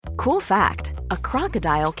Cool fact, a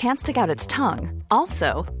crocodile can't stick out its tongue.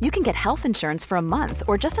 Also, you can get health insurance for a month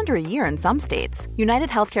or just under a year in some states. United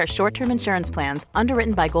Healthcare short-term insurance plans,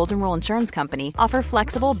 underwritten by Golden Rule Insurance Company, offer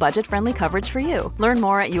flexible, budget-friendly coverage for you. Learn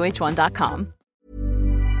more at uh1.com.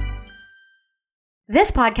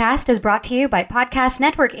 This podcast is brought to you by Podcast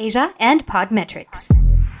Network Asia and Podmetrics.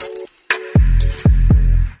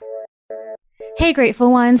 Hey,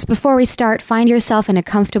 grateful ones. Before we start, find yourself in a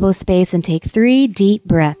comfortable space and take 3 deep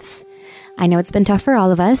breaths. I know it's been tough for all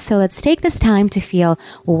of us, so let's take this time to feel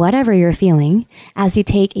whatever you're feeling as you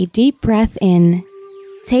take a deep breath in.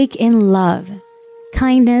 Take in love,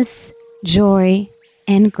 kindness, joy,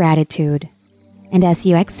 and gratitude. And as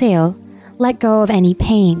you exhale, let go of any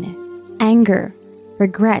pain, anger,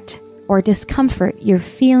 regret, or discomfort you're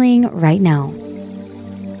feeling right now.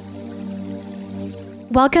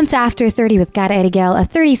 Welcome to After 30 with Cara Erigel, a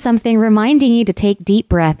 30-something reminding you to take deep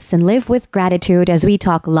breaths and live with gratitude as we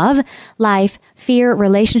talk love, life, fear,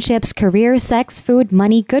 relationships, career, sex, food,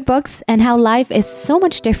 money, good books, and how life is so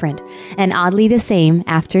much different and oddly the same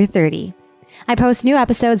after 30. I post new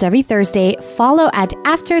episodes every Thursday. Follow at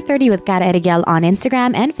After 30 with Cara Erigel on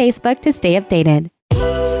Instagram and Facebook to stay updated.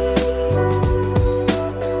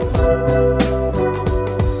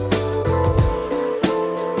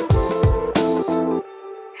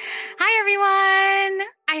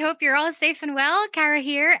 Hope you're all safe and well. Cara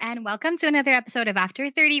here, and welcome to another episode of After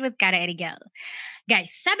 30 with Cara Erigel.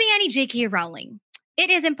 Guys, sabi nga ni J.K. Rowling, it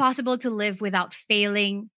is impossible to live without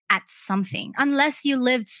failing at something unless you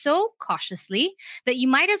lived so cautiously that you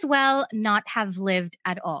might as well not have lived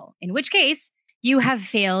at all, in which case you have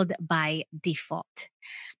failed by default.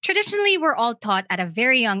 Traditionally, we're all taught at a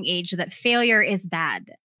very young age that failure is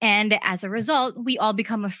bad, and as a result, we all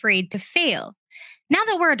become afraid to fail. Now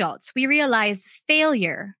that we're adults, we realize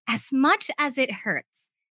failure, as much as it hurts,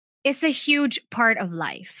 is a huge part of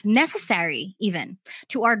life, necessary even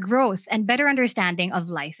to our growth and better understanding of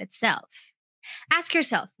life itself. Ask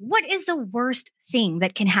yourself, what is the worst thing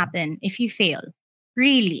that can happen if you fail?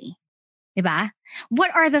 Really? Diba?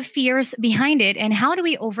 What are the fears behind it, and how do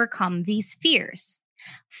we overcome these fears?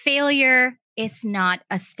 Failure is not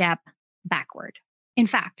a step backward. In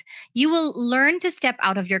fact, you will learn to step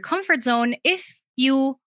out of your comfort zone if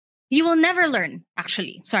you will never learn,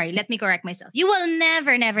 actually. Sorry, let me correct myself. You will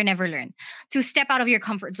never learn to step out of your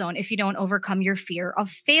comfort zone if you don't overcome your fear of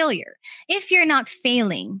failure. If you're not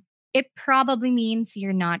failing, it probably means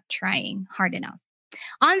you're not trying hard enough.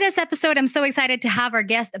 On this episode, I'm so excited to have our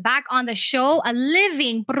guest back on the show, a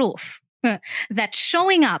living proof that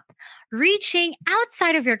showing up, reaching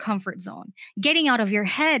outside of your comfort zone, getting out of your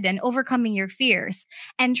head and overcoming your fears,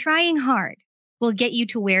 and trying hard will get you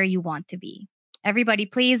to where you want to be. Everybody,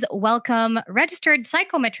 please welcome registered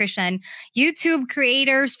psychometrician, YouTube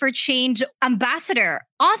Creators for Change ambassador,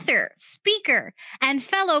 author, speaker, and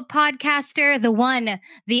fellow podcaster, the one,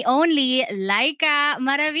 the only, Laika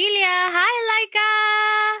Maravilla. Hi,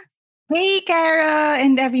 Laika! Hey, Cara,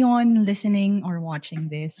 and everyone listening or watching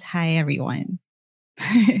this. Hi, everyone.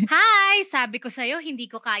 Hi! Sabi ko sa'yo, hindi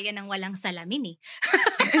ko kaya ng walang salamin eh.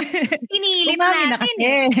 Pinilit natin na kasi.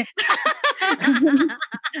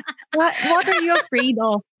 What are you afraid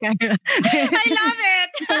of, Cara? I love it!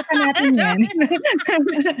 Usapan natin yan.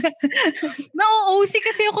 Na-OC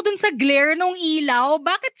kasi ako dun sa glare nung ilaw.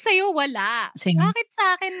 Bakit sa'yo wala? Same. Bakit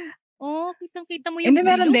sa akin, kitang-kita mo yung hindi,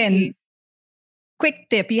 meron din. Eh. Quick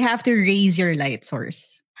tip, you have to raise your light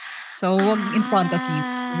source. So, wag in front of you.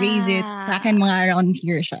 Raise it. Sa akin, mga around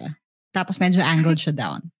here siya. Tapos medyo angled siya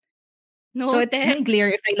down. So, it may glare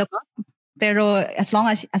if I look up. Pero as long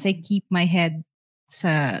as I keep my head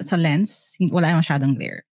sa lens, wala masyadong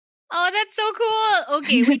glare. Oh, that's so cool.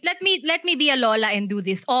 Okay, wait, let me be a Lola and do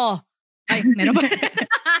this. Oh, ay, meron ba?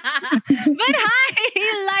 But hi,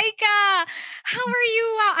 Laika. How are you?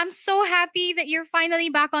 Wow, I'm so happy that you're finally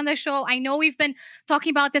back on the show. I know we've been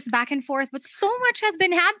talking about this back and forth, but so much has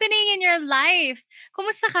been happening in your life.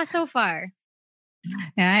 Kumusta ka so far?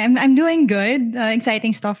 Yeah, I'm doing good.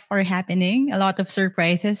 Exciting stuff are happening. A lot of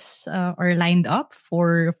surprises are lined up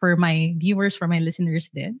for my viewers, for my listeners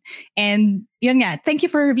din. And yun nga, thank you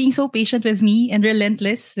for being so patient with me and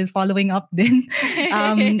relentless with following up din.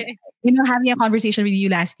 Having a conversation with you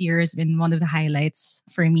last year has been one of the highlights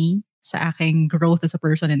for me sa aking growth as a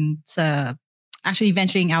person and sa actually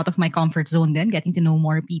venturing out of my comfort zone then, getting to know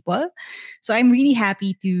more people. So I'm really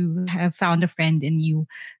happy to have found a friend in you.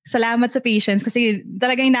 Salamat sa patience kasi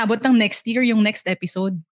talagang inabot ng next year yung next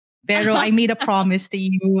episode. Pero I made a promise to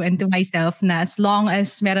you and to myself na as long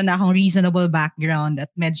as meron na akong reasonable background at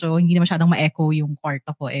medyo hindi na masyadong ma-echo yung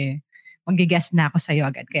kwarto ko mag-guest na ako sa'yo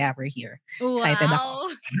agad. Kaya we're here. Excited ako. Wow.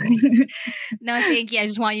 No, thank you. I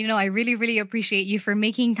just want you to know I really, really appreciate you for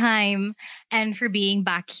making time and for being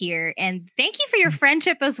back here. And thank you for your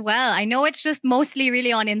friendship as well. I know it's just mostly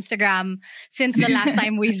really on Instagram since the last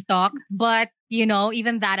time we've talked, but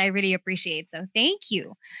even that I really appreciate. So thank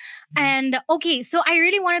you. And okay, so I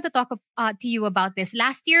really wanted to talk to you about this.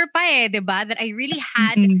 Last year pa diba, that I really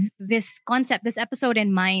had this concept, this episode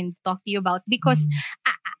in mind to talk to you about because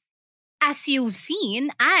as you've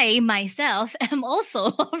seen, I myself am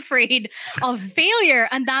also afraid of failure.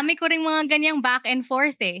 Ang dami ko ring mga ganyang back and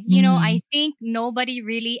forth I think nobody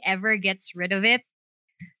really ever gets rid of it.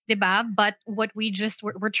 Diba? But what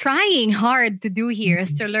we're trying hard to do here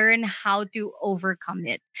is to learn how to overcome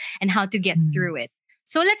it and how to get through it.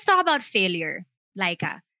 So let's talk about failure,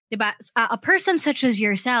 Laika. Diba? A person such as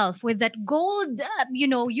yourself with that gold,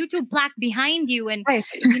 YouTube plaque behind you and,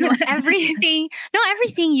 everything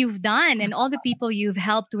you've done and all the people you've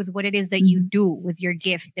helped with what it is that you do with your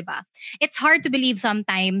gift, diba? It's hard to believe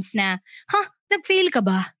sometimes na, nag-fail ka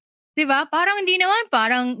ba? Diba? Parang hindi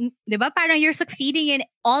naman, diba? Parang you're succeeding in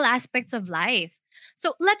all aspects of life.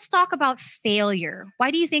 So let's talk about failure.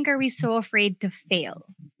 Why do you think are we so afraid to fail?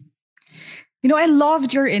 I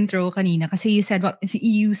loved your intro kanina kasi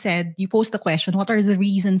you posed the question, what are the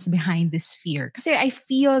reasons behind this fear? Kasi I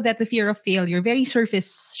feel that the fear of failure, very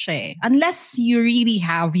surface siya. Unless you really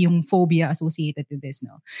have yung phobia associated to this,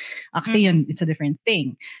 no? Kasi yun, it's a different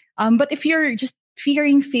thing. But if you're just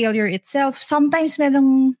fearing failure itself, sometimes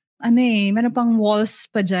meron pang walls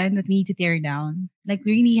pa dyan that we need to tear down. Like,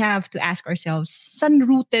 we really have to ask ourselves, saan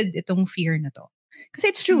rooted itong fear na to? Kasi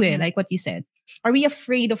it's true like what you said. Are we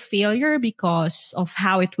afraid of failure because of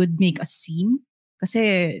how it would make us seem?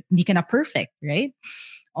 Kasi hindi ka na perfect, right?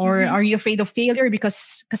 Or are you afraid of failure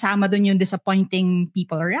because kasama dun yung disappointing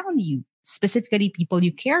people around you? Specifically, people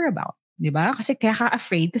you care about. Diba? Kasi kaya ka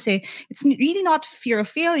afraid kasi it's really not fear of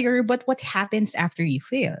failure, but what happens after you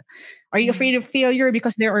fail. Are you afraid of failure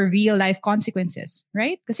because there are real life consequences,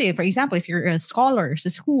 right? Kasi for example, if you're a scholar sa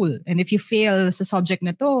school and if you fail sa subject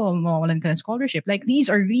na to, mawawalan ka ng scholarship. Like, these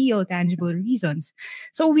are real, tangible reasons.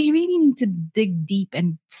 So we really need to dig deep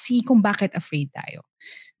and see kung bakit afraid tayo.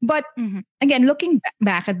 But again, looking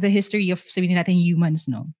back at the history of, sabihin natin, humans,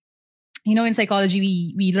 no? In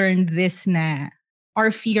psychology, we learned this na our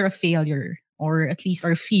fear of failure, or at least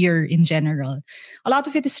our fear in general, a lot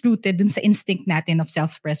of it is rooted dun sa instinct natin of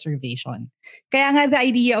self-preservation. Kaya nga the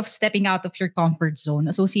idea of stepping out of your comfort zone,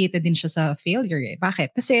 associated din siya sa failure.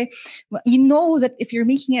 Bakit? Kasi you know that if you're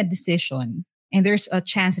making a decision and there's a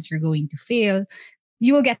chance that you're going to fail,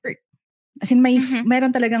 you will get hurt. As in,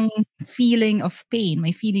 mayroon talagang feeling of pain,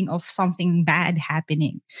 may feeling of something bad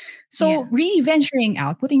happening. So really venturing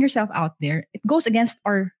out, putting yourself out there, it goes against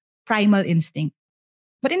our primal instinct.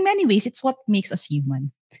 But in many ways, it's what makes us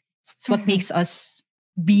human. It's what makes us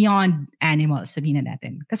beyond animals, sabihin na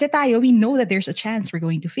natin. Kasi tayo, we know that there's a chance we're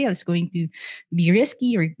going to fail. It's going to be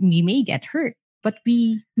risky or we may get hurt. But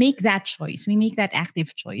we make that choice. We make that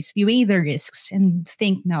active choice. We weigh the risks and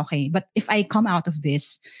think, na okay, but if I come out of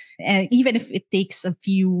this, even if it takes a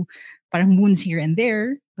few parang wounds here and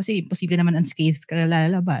there, kasi posible naman unscathed ka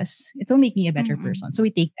lalabas, it will make me a better person. So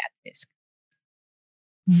we take that risk.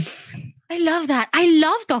 I love that. I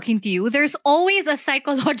love talking to you. There's always a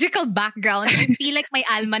psychological background. I feel like my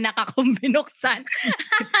alma nakakumbinuksan.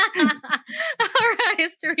 Or a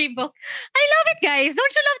history book. I love it, guys.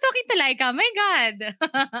 Don't you love talking to Laika? My God.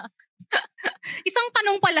 Isang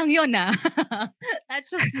tanong pa lang yun, ah. That's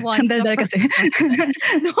just one. Daldal kasi.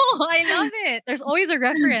 No, I love it. There's always a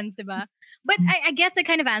reference, diba? But I guess it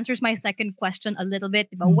kind of answers my second question a little bit.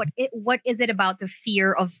 Diba? What is it about the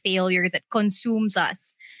fear of failure that consumes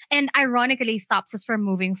us and ironically stops us from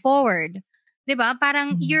moving forward? Diba?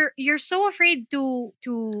 Parang you're so afraid to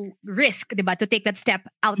risk, diba? To take that step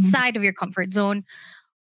outside of your comfort zone.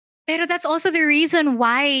 Pero that's also the reason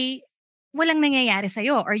why walang nangyayari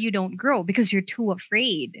sa'yo or you don't grow because you're too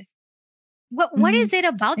afraid. What is it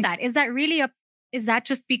about that? Is that really is that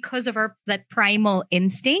just because of that primal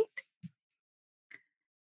instinct?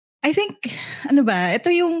 I think, ito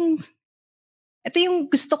yung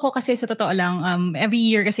gusto ko kasi sa totoo lang, every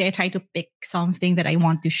year kasi I try to pick something that I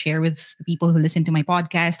want to share with the people who listen to my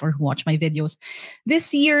podcast or who watch my videos.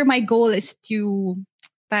 This year, my goal is to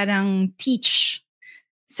parang teach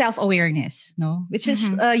self-awareness, no? Which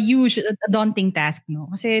is a huge, daunting task, no?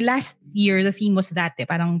 Kasi last year, the theme was that,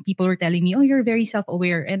 parang people were telling me, oh, you're very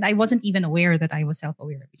self-aware. And I wasn't even aware that I was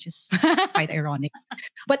self-aware, which is quite ironic.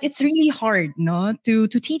 But it's really hard, no? To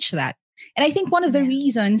teach that. And I think one of the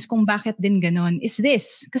reasons kung bakit din ganon is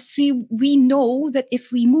this. Because we know that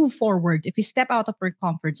if we move forward, if we step out of our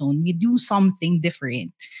comfort zone, we do something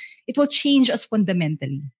different, it will change us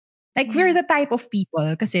fundamentally. Like we're the type of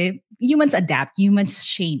people, kasi humans adapt, humans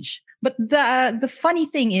change. But the funny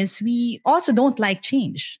thing is, we also don't like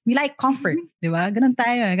change. We like comfort, di ba? Ganun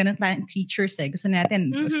tayong creatures eh. Gusto natin,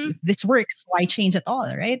 if this works, why change at all,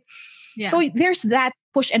 right? Yeah. So there's that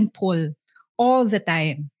push and pull all the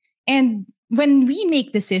time. And when we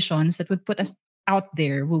make decisions that would put us out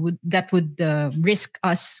there, that would risk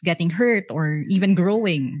us getting hurt or even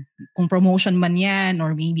growing, kung promotion man yan,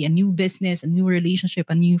 or maybe a new business, a new relationship,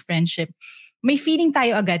 a new friendship, may feeling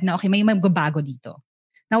tayo agad na, okay, may magbabago dito.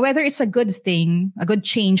 Now, whether it's a good thing, a good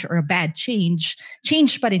change, or a bad change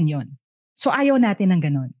pa rin yun. So ayaw natin ng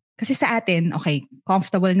ganun. Kasi sa atin, okay,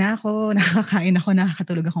 comfortable na ako, nakakain ako,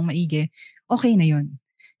 nakakatulog akong maigi, okay na yun.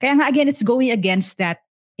 Kaya nga, again, it's going against that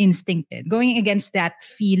instinct, going against that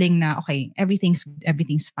feeling na, okay, everything's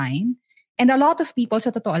fine. And a lot of people, sa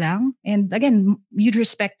totoo lang, and again, you'd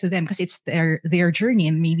respect to them kasi it's their journey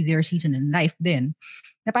and maybe their season in life din,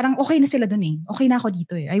 na parang okay na sila dun eh. Okay na ako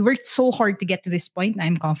dito eh. I worked so hard to get to this point na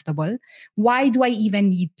I'm comfortable. Why do I even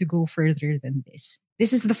need to go further than this?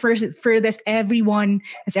 This is the furthest everyone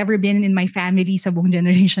has ever been in my family sa buong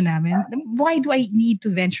generation namin. Why do I need to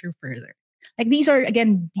venture further? Like these are,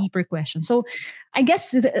 again, deeper questions. So I guess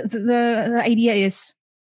the idea is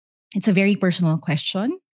it's a very personal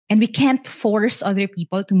question and we can't force other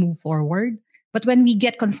people to move forward. But when we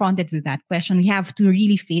get confronted with that question, we have to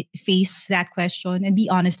really face that question and be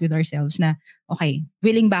honest with ourselves na, okay,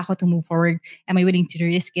 willing ba ako to move forward? Am I willing to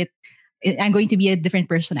risk it? I'm going to be a different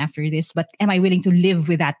person after this, but am I willing to live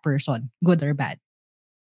with that person, good or bad?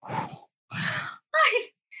 Ay,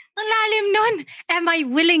 ang lalim nun. Am I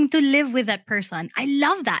willing to live with that person? I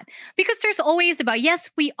love that. Because there's always yes,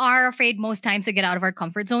 we are afraid most times to get out of our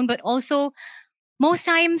comfort zone, but also most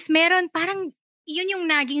times meron parang yun yung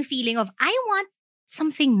naging feeling of, I want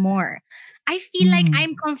something more. I feel like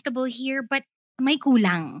I'm comfortable here, but may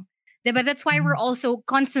kulang. Diba? That's why we're also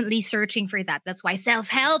constantly searching for that. That's why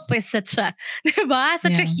self-help is such a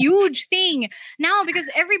huge thing now, because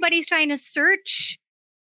everybody's trying to search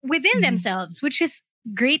within themselves, which is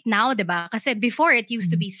great now, diba? Kasi before it used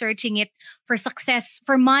to be searching it for success,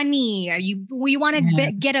 for money, or you want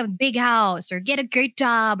to get a big house or get a great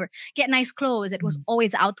job or get nice clothes. It was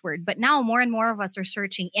always outward. But now more and more of us are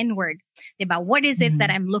searching inward, diba? What is it that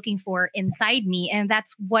I'm looking for inside me? And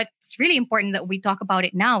that's what's really important that we talk about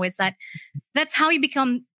it now, is that that's how you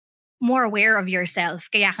become more aware of yourself.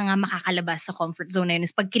 Kaya ka nga makakalabas sa comfort zone na yun,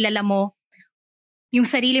 is pag kilala mo yung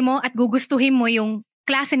sarili mo at gugustuhin mo yung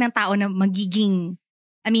klase ng tao na magiging,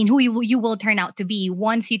 who you will turn out to be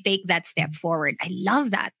once you take that step forward. I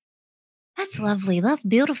love that. That's lovely. That's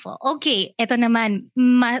beautiful. Okay, ito naman,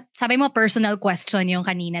 sabi mo personal question yung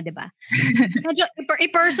kanina, di ba? Medyo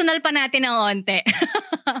i-personal pa natin ng onte.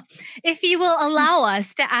 If you will allow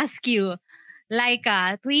us to ask you,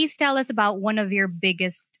 Laika, please tell us about one of your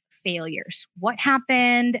biggest failures. What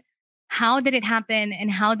happened? How did it happen?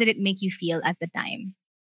 And how did it make you feel at the time?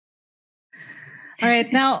 All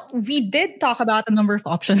right. Now, we did talk about a number of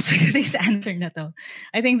options for this answer na to.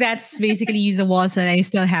 I think that's basically the walls that I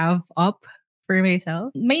still have up for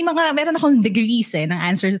myself. Meron akong degrees ng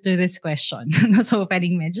answer to this question. So,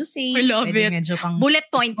 pwedeng medyo safe. I love it. Medyo pang bullet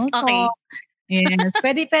points. Okay. Yes.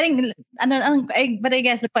 Pwedeng, but I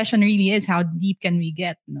guess the question really is, how deep can we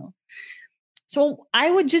get, no? So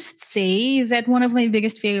I would just say that one of my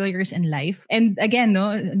biggest failures in life, and again,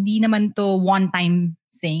 no, di naman to one-time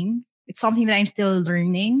thing. It's something that I'm still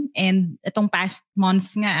learning. And itong past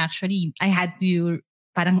month nga, actually, I had to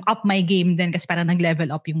parang up my game din kasi parang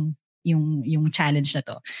nag-level up yung challenge na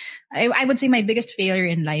to. I would say my biggest failure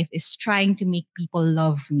in life is trying to make people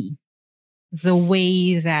love me the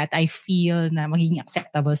way that I feel na magiging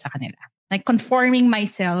acceptable sa kanila. Like conforming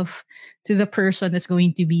myself to the person that's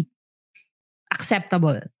going to be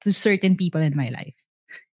acceptable to certain people in my life.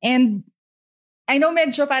 And I know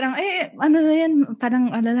medyo parang,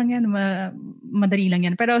 madali lang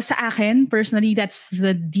yan. Pero sa akin, personally, that's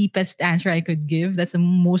the deepest answer I could give. That's the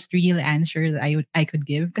most real answer that I could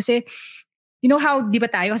give. Kasi, you know how, di ba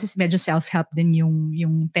tayo, kasi medyo self-help din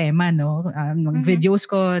yung tema, no? Ng videos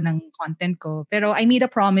ko, ng content ko. Pero I made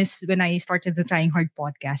a promise when I started the Trying Hard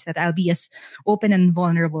podcast that I'll be as open and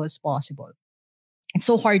vulnerable as possible. It's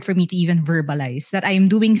so hard for me to even verbalize that I am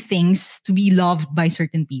doing things to be loved by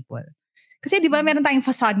certain people. Kasi di ba meron tayong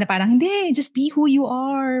facade na parang, hindi, just be who you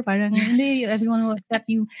are. Parang, hindi, everyone will accept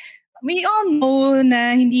you. We all know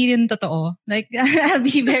na hindi rin totoo. Like, I'll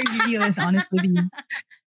be very real and honest with you.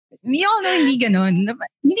 We all know hindi ganon.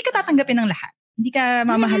 Hindi ka tatanggapin ng lahat. Hindi ka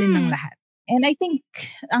mamahalin ng lahat. And I think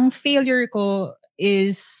ang failure ko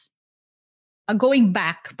is going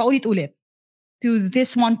back, paulit-ulit, to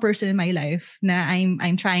this one person in my life na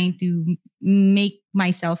I'm trying to make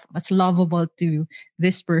myself as lovable to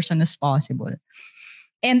this person as possible.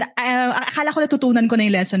 And akala ko natutunan ko na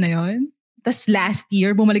yung lesson na yun. Tapos last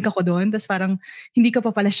year, bumalik ako doon. Tapos parang hindi ka pa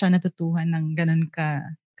pala siya natutuhan ng ganun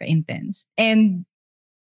ka-intense. And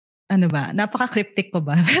napaka-cryptic ko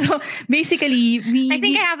ba? Pero basically, I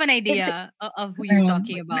think I have an idea of who you're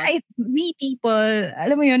talking about. We people,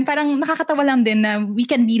 alam mo yun, parang nakakatawa lang din na we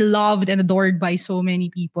can be loved and adored by so many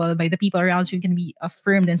people, by the people around you. You can be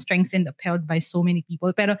affirmed and strengthened, upheld by so many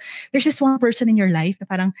people. Pero there's just one person in your life na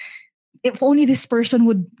parang, if only this person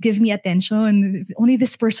would give me attention, if only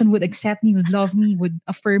this person would accept me, would love me, would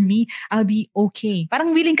affirm me, I'll be okay.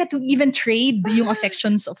 Parang willing ka to even trade yung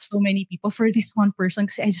affections of so many people for this one person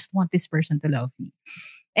kasi I just want this person to love me.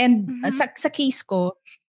 And sa case ko,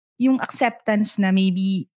 yung acceptance na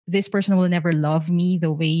maybe this person will never love me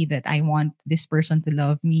the way that I want this person to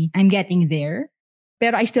love me, I'm getting there.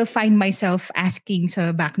 Pero I still find myself asking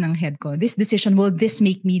sa back ng head ko, this decision, will this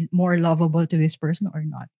make me more lovable to this person or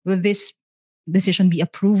not? Will this decision be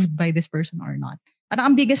approved by this person or not? Parang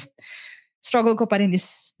ang biggest struggle ko pa rin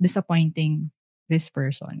is disappointing this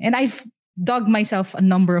person. And I've dug myself a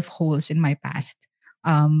number of holes in my past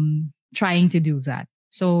trying to do that.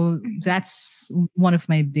 So that's one of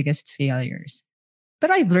my biggest failures. But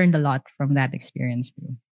I've learned a lot from that experience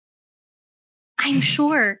too. I'm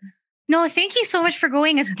sure. No, thank you so much for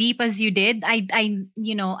going as deep as you did. I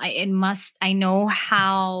know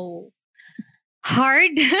how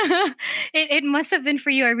hard it must have been for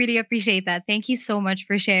you. I really appreciate that. Thank you so much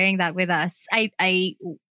for sharing that with us. I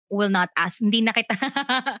will not ask. Hindi na kita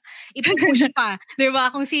ipupush pa.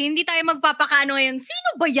 Diba? Kung hindi tayo magpapakaano yan,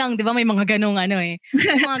 sino ba yang, diba? May mga ganong mga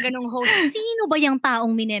ganong host. Sino ba yang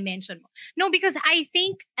taong mine-mention mo? No, because I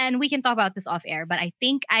think, and we can talk about this off air, but I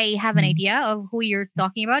think I have an idea of who you're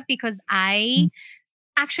talking about because I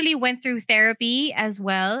actually went through therapy as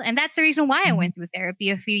well. And that's the reason why I went through therapy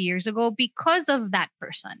a few years ago, because of that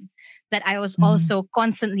person that I was also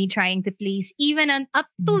constantly trying to please, even up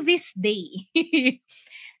to this day.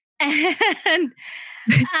 And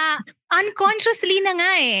unconsciously na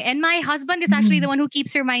nga eh. And my husband is actually the one who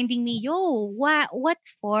keeps reminding me, yo, what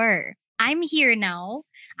for? I'm here now.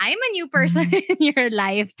 I'm a new person in your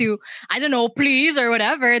life to, I don't know, please or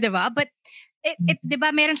whatever, diba? But,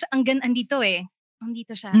 diba, meron siya, andito eh.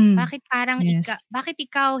 Andito siya. Bakit parang bakit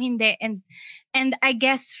ikaw hindi? And I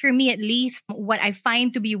guess for me at least, what I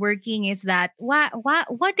find to be working is that,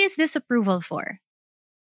 what is this approval for?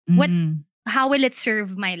 How will it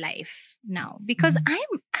serve my life now? Because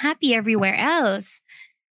I'm happy everywhere else.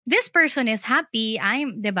 This person is happy.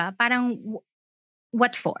 Diba? Parang,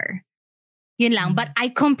 what for? Yun lang. But I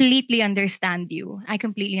completely understand you.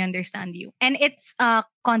 And it's a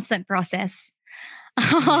constant process.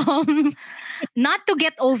 Not to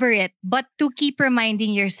get over it, but to keep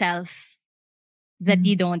reminding yourself that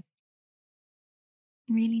you don't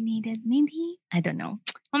really need it. Maybe? I don't know.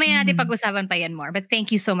 Mamaya natin pag-usapan pa yan more. But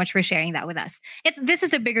thank you so much for sharing that with us. This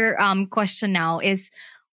is the bigger question now is,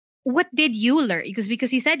 what did you learn?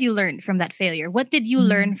 Because you said you learned from that failure. What did you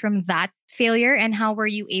learn from that failure? And how were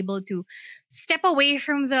you able to step away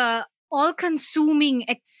from the all-consuming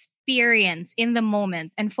experience in the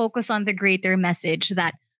moment and focus on the greater message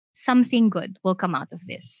that something good will come out of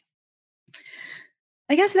this?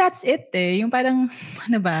 I guess that's it eh. Yung parang,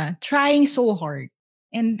 trying so hard.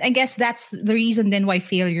 And I guess that's the reason then why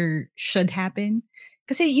failure should happen.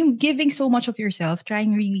 Kasi yung giving so much of yourself,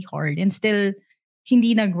 trying really hard, and still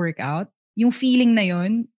hindi nag-work out, yung feeling na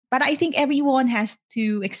yun, para I think everyone has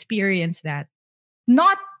to experience that.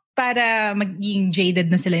 Not para maging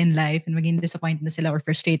jaded na sila in life and maging disappointed na sila or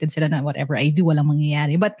frustrated sila na whatever I do, walang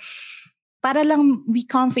mangyayari. But para lang we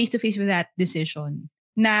come face to face with that decision.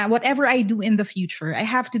 Na whatever I do in the future, I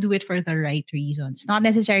have to do it for the right reasons. Not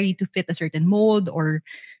necessarily to fit a certain mold or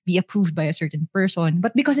be approved by a certain person,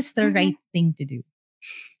 but because it's the right thing to do.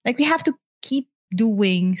 Like we have to keep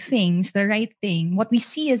doing things, the right thing. What we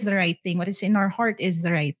see is the right thing. What is in our heart is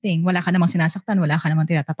the right thing. Wala ka namang sinasaktan, wala ka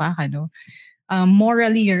namang tinatapakan, no?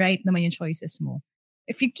 Morally, you're right naman yung choices mo.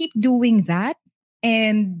 If you keep doing that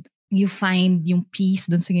and you find yung peace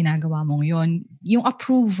dun sa ginagawa mong yon, yung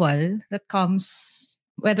approval that comes,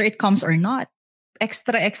 whether it comes or not,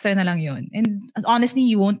 extra na lang yon. And honestly,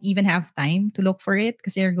 you won't even have time to look for it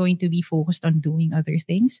because you're going to be focused on doing other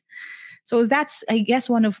things. So that's, I guess,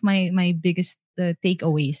 one of my biggest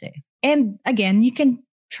takeaways. Eh. And again, you can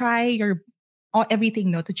try your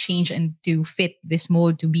everything to change and to fit this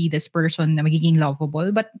mold, to be this person na magiging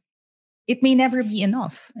lovable, but it may never be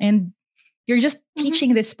enough. And you're just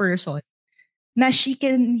teaching this person na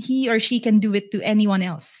he or she can do it to anyone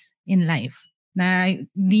else in life. Na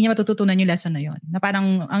hindi niya matututunan yung lesson na yon. Na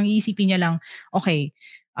parang ang iisipin niya lang, okay,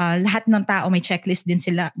 lahat ng tao may checklist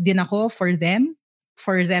din ako for them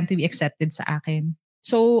to be accepted sa akin.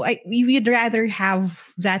 So we would rather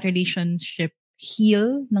have that relationship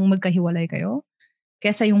heal nang magkahiwalay kayo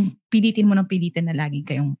kesa yung pilitin mo ng pilitin na lagi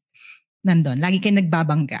kayong nandun. Lagi kayong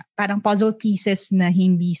nagbabangga. Parang puzzle pieces na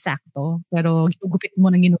hindi sakto pero ginugupit mo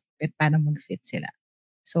ng ginugupit para mag-fit sila.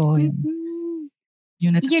 So,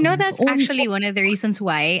 you know, that's actually one of the reasons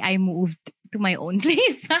why I moved to my own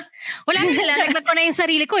place. Wala na nilalagnat ko na yung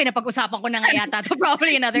sarili ko. Napag-usapan ko na nga yata to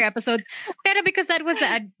probably in other episodes. Pero because that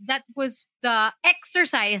was the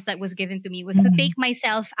exercise that was given to me, was to take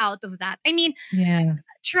myself out of that. I mean,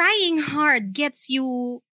 trying hard gets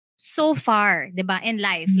you so far, diba, in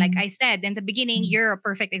life. Like I said in the beginning, you're a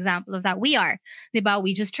perfect example of that. We are, diba?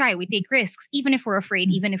 We just try. We take risks, even if we're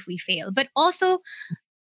afraid, even if we fail. But also,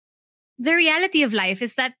 the reality of life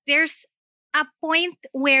is that there's a point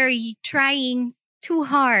where trying too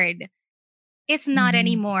hard is not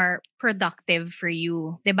anymore productive for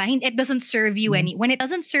you. Diba? It doesn't serve you when it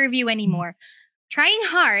doesn't serve you anymore. Trying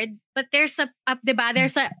hard, but there's a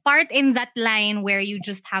part in that line where you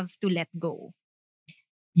just have to let go.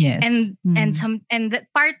 Yes. And the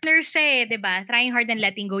partners say, diba, trying hard and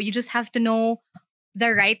letting go, you just have to know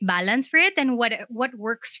the right balance for it and what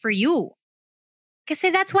works for you.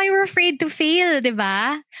 Kasi that's why we're afraid to fail,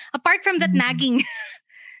 diba? Apart from that nagging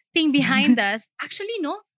thing behind us. Actually,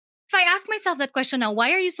 no. If I ask myself that question now,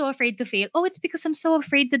 why are you so afraid to fail? Oh, it's because I'm so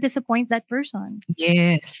afraid to disappoint that person.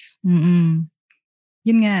 Yes. Mm-mm.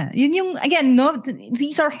 Yun nga. Yun yung, again, no,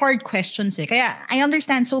 these are hard questions eh. Kaya I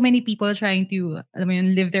understand so many people trying to, alam mo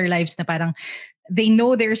yun, live their lives na parang they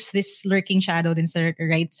know there's this lurking shadow din sa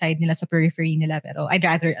right side nila, sa periphery nila, pero I'd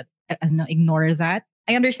rather ignore that.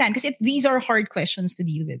 I understand because these are hard questions to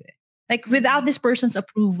deal with. Like, without this person's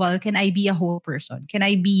approval, can I be a whole person? Can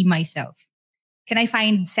I be myself? Can I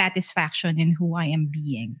find satisfaction in who I am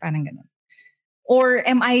being? Parang ganun. Or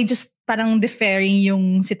am I just parang deferring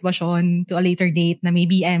yung sitwasyon to a later date na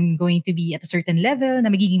maybe I'm going to be at a certain level na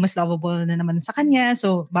magiging mas lovable na naman sa kanya,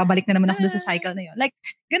 so babalik na naman ako doon sa cycle na yun. Like,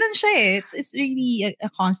 ganun siya eh. It's really a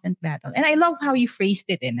constant battle. And I love how you phrased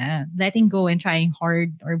it letting go and trying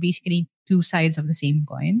hard are basically two sides of the same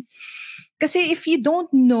coin. Kasi if you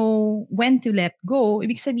don't know when to let go,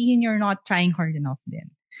 ibig sabihin you're not trying hard enough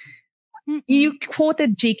din. You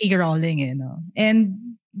quoted J.K. Rowling,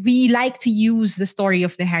 and we like to use the story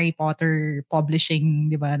of the Harry Potter publishing,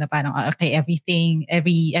 di ba? Na parang, okay,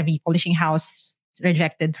 every publishing house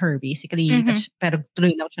rejected her, basically. Pero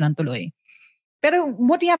tuloy lang siya ng tuloy. Pero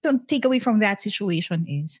what we have to take away from that situation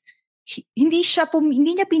is, hindi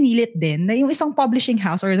niya pinilit din na yung isang publishing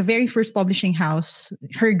house or the very first publishing house,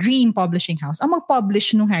 her dream publishing house, ang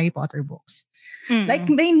mag-publish ng Harry Potter books. Like,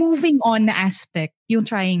 may moving on na aspect, yung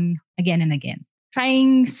trying again and again.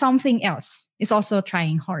 Trying something else is also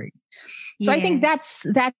trying hard. So I think that's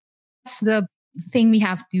the thing we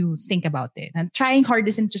have to think about it. And trying hard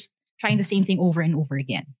isn't just trying the same thing over and over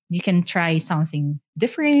again. You can try something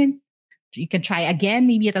different. You can try again,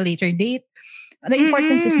 maybe at a later date. The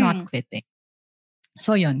importance is not quitting.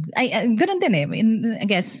 So yun. Ganun din eh. I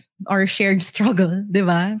guess, our shared struggle, di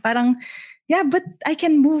ba? Parang, yeah, but I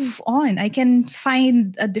can move on. I can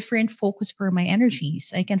find a different focus for my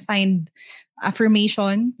energies. I can find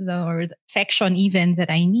affirmation or affection even that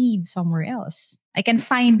I need somewhere else. I can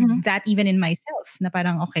find that even in myself. Na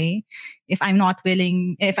parang, okay, if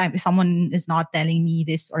someone is not telling me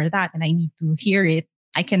this or that and I need to hear it,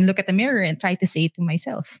 I can look at the mirror and try to say it to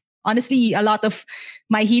myself. Honestly, a lot of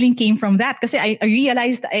my healing came from that because I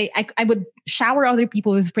realized I would shower other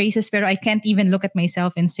people with praises, but I can't even look at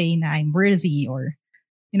myself and say na I'm worthy or,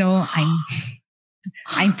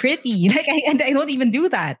 I'm pretty. Like I don't even do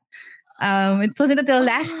that. It wasn't until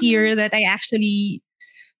last year that I actually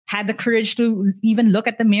had the courage to even look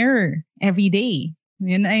at the mirror every day.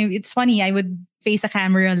 And it's funny, I would face a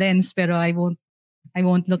camera lens, pero I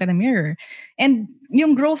won't look at the mirror. And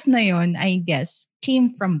yung growth na yun, I guess,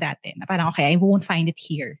 came from that. Parang, okay, I won't find it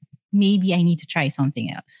here. Maybe I need to try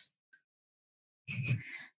something else.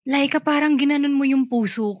 Like, parang ginanon mo yung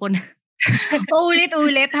puso ko na.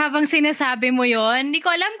 Ulit-ulit habang sinasabi mo yon. Hindi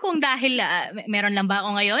ko alam kung dahil meron lang ba ako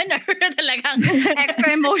ngayon or talagang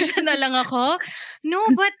extra emotional lang ako. No,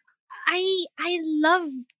 but I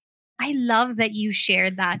love that you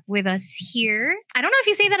shared that with us here. I don't know if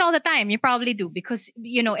you say that all the time. You probably do because,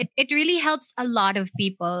 it really helps a lot of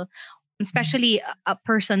people especially a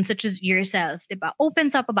person such as yourself, diba,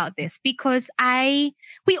 opens up about this because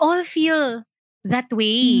we all feel that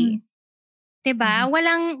way. Mm. Diba?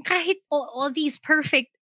 Walang kahit all these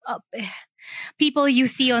perfect people you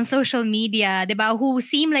see on social media, diba, who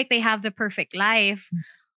seem like they have the perfect life,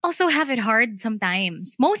 also have it hard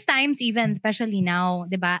sometimes. Most times even, especially now,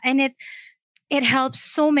 diba? And it helps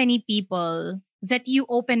so many people that you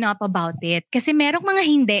open up about it. Kasi merong mga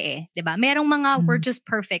hindi eh, diba? Merong mga we're just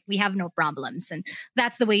perfect, we have no problems, and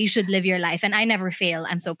that's the way you should live your life. And I never fail,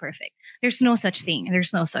 I'm so perfect. There's no such thing.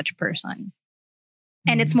 There's no such person.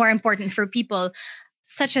 And it's more important for people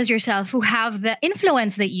such as yourself who have the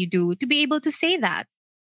influence that you do to be able to say that.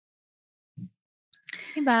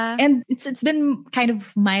 Diba? And it's been kind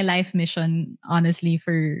of my life mission, honestly,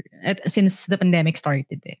 since the pandemic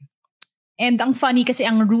started. Eh. And ang funny kasi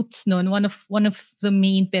ang roots nun, one of the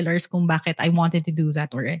main pillars kung bakit I wanted to do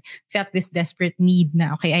that, or I felt this desperate need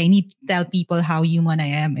na, okay, I need to tell people how human I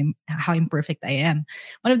am and how imperfect I am.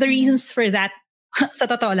 One of the reasons for that, sa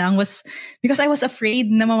totoo lang, was because I was afraid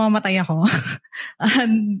na mamamatay ako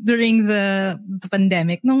during the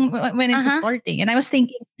pandemic when it was starting. And I was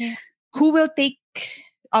thinking, who will take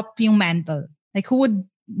up yung mantle? Like, who would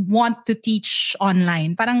want to teach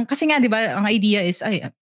online? Parang, kasi nga, di ba, ang idea is,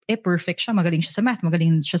 perfect siya, magaling siya sa math,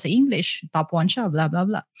 magaling siya sa English, top 1 siya, blah, blah,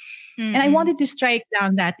 blah. And I wanted to strike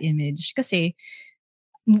down that image kasi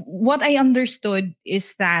what I understood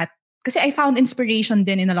is that, kasi I found inspiration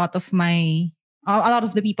din in a lot of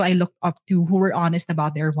the people I looked up to who were honest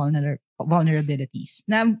about their vulnerabilities.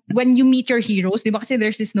 Na when you meet your heroes, di ba, kasi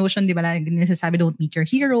there's this notion, di ba, like, nasasabi, don't meet your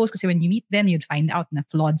heroes kasi when you meet them, you'd find out na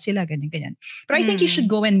flawed sila, ganyan. But I think you should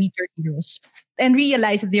go and meet your heroes and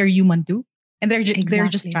realize that they're human too. And they're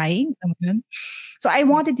just trying. So I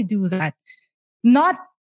wanted to do that. Not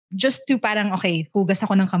just to parang, okay, hugas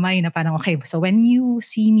ako ng kamay na parang, okay, so when you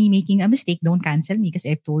see me making a mistake, don't cancel me because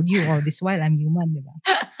I've told you all this while I'm human, di ba?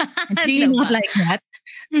 It's really not like that.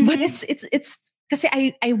 But it's kasi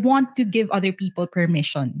I want to give other people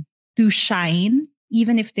permission to shine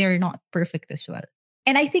even if they're not perfect as well.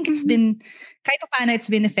 And I think it's been, kahit paano it's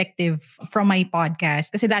been effective from my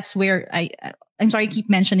podcast kasi that's where I'm sorry I keep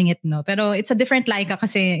mentioning it, no? Pero it's a different Laika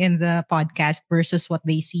kasi in the podcast versus what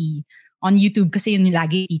they see on YouTube kasi yun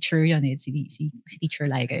lagi teacher yun eh. Si teacher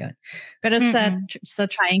Laika yun. Pero sa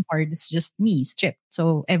trying part, it's just me, stripped.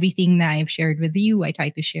 So everything na I've shared with you, I try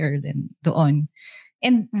to share then doon.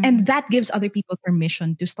 And that gives other people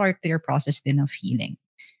permission to start their process din of healing.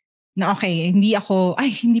 Na okay, hindi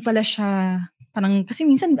pala siya, parang, kasi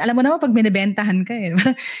minsan, alam mo naman pag binibentahan ka eh.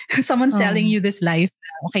 Someone's selling you this life.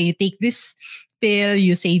 Okay, you take this pill,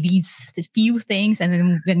 you say these few things, and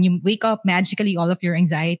then when you wake up, magically all of your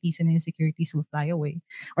anxieties and insecurities will fly away.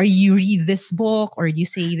 Or you read this book, or you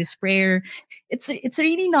say this prayer. It's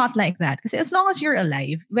really not like that. Because as long as you're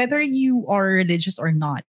alive, whether you are religious or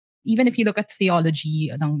not, even if you look at theology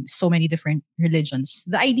among so many different religions,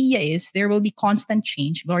 the idea is there will be constant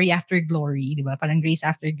change, glory after glory, di ba? Parang grace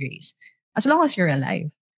after grace, as long as you're alive.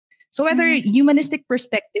 So whether humanistic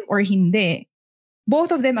perspective or hindi,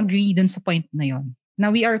 both of them agree dun sa point na yon.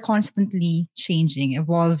 Now we are constantly changing,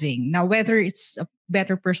 evolving. Now whether it's a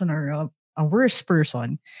better person or a worse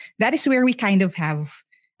person, that is where we kind of have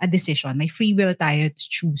a decision. May free will tayo to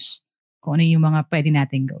choose kung ano yung mga pwede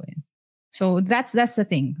natin gawin. So that's the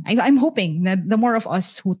thing. I'm hoping that the more of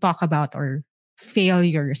us who talk about our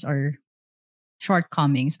failures or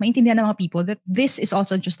shortcomings, maintindihan ng mga people that this is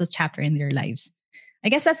also just a chapter in their lives. I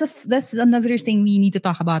guess that's another thing we need to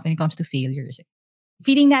talk about when it comes to failures.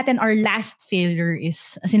 Feeling natin our last failure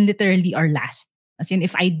is, as in literally our last. As in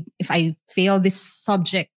if I fail this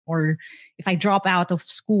subject or if I drop out of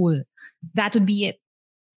school, that would be it.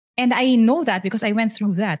 And I know that because I went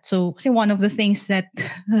through that. So kasi one of the things that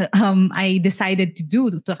I decided to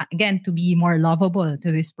do to be more lovable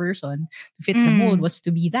to this person, to fit the mold, was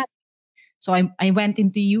to be that. So I went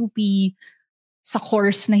into UP sa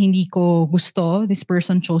course na hindi ko gusto. This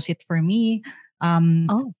person chose it for me.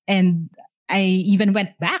 And I even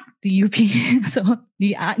went back to UP. So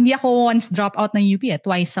hindi ako once drop out ng UP.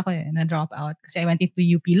 Twice ako na drop out. Kasi I went into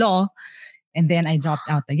UP Law and then I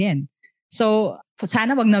dropped out again. So,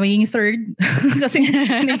 sana wag na maging third. Kasi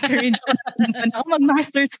na-encourage ako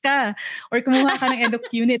mag-masters ka or kumuha ka ng EDUC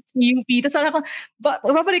unit sa UP. Tapos ako,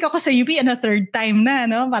 babalik ako sa UP and a third time na,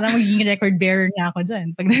 no? Para magiging record bearer na ako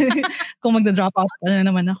dyan. Kung magda-drop out pa na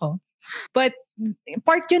naman ako. But,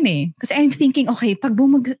 part yun eh. Kasi I'm thinking, okay, pag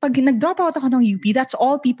nag-drop out ako ng UP, that's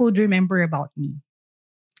all people would remember about me.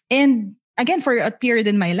 And, again, for a period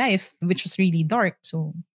in my life, which was really dark,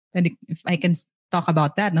 so, if I can talk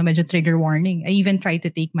about that, no, medyo trigger warning. I even tried to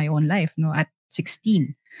take my own life, no, at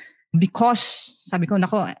 16. because sabi ko,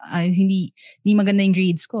 nako, hindi maganda yung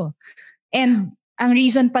grades ko. And ang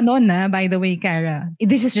reason pa noon, by the way, Cara,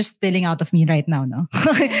 this is just spilling out of me right now, no?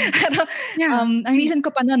 Ang reason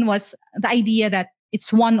ko pa noon was the idea that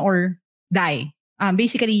it's one or die.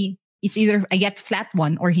 Basically, it's either I get flat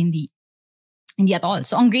one or hindi. Hindi at all.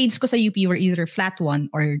 So ang grades ko sa UP were either flat one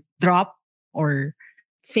or drop or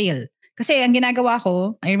fail. Kasi ang ginagawa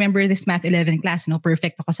ko, I remember this Math 11 class, no,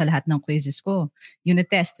 perfect ako sa lahat ng quizzes ko. Unit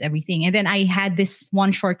tests, everything. And then I had this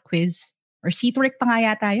one short quiz, or CTORIC pa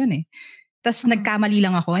nga yata yun eh. Tapos nagkamali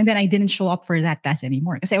lang ako, and then I didn't show up for that class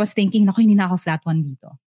anymore. Kasi I was thinking, naku, hindi na ako flat one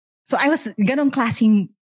dito. So I was ganong klaseng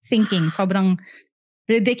thinking. Sobrang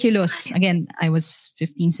ridiculous. Again, I was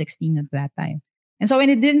 15, 16 at that time. And so when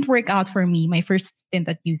it didn't work out for me, my first stint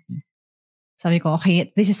at UP, sabi ko,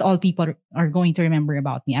 okay, this is all people are going to remember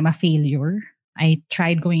about me. I'm a failure. I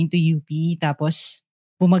tried going to UP, tapos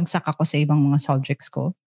bumagsak ako sa ibang mga subjects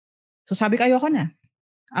ko. So sabi ko, ayoko na.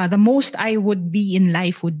 The most I would be in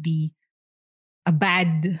life would be a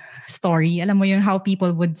bad story. Alam mo yun, how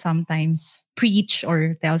people would sometimes preach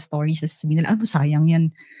or tell stories. Sabihin nila, sayang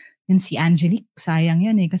yan. Yan si Angelique, sayang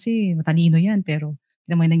yan eh. Kasi matalino yan, pero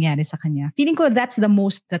hindi mo yung nangyari sa kanya. Feeling ko that's the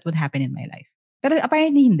most that would happen in my life. Pero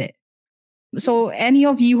apparently hindi. So any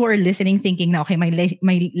of you who are listening thinking na, okay, my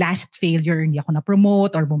last failure, hindi ako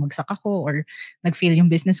na-promote or bumagsak ako or nag-fail yung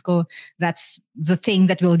business ko, that's the thing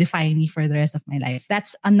that will define me for the rest of my life.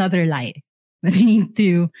 That's another lie that we need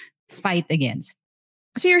to fight against.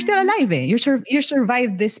 So you're still alive eh. You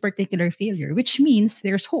survived this particular failure, which means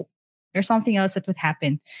there's hope. There's something else that would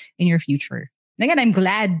happen in your future. And again, I'm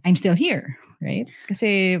glad I'm still here, right?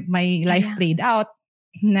 Kasi my life played out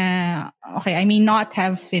na, okay, I may not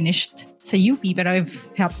have finished sa UP, but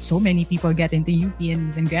I've helped so many people get into UP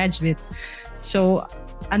and even graduate. So,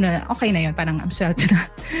 okay na yun. Parang I'm swelter na.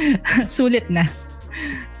 Sulit na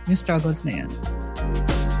yung struggles na yun.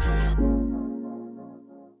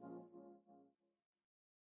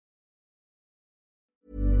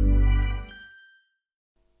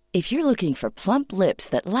 If you're looking for plump lips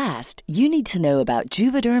that last, you need to know about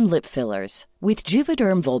Juvederm lip fillers. With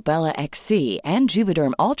Juvederm Volbella XC and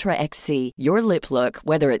Juvederm Ultra XC, your lip look,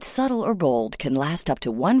 whether it's subtle or bold, can last up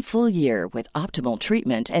to 1 full year with optimal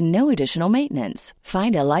treatment and no additional maintenance.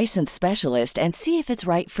 Find a licensed specialist and see if it's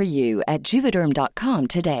right for you at Juvederm.com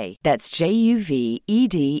today. That's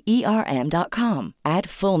JUVEDERM.com. Add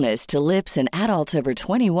fullness to lips in adults over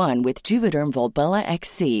 21 with Juvederm Volbella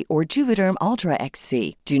XC or Juvederm Ultra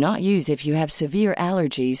XC. Do not use if you have severe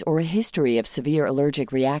allergies or a history of severe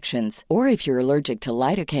allergic reactions, or if you're allergic to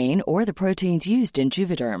lidocaine or the proteins used in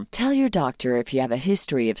Juvederm. Tell your doctor if you have a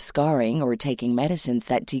history of scarring or taking medicines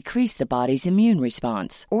that decrease the body's immune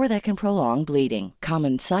response or that can prolong bleeding.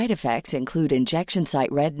 Common side effects include injection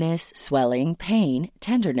site redness, swelling, pain,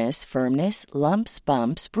 tenderness, firmness, lumps,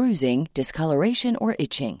 bumps, bruising, discoloration, or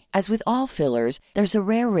itching. As with all fillers, there's a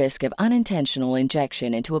rare risk of unintentional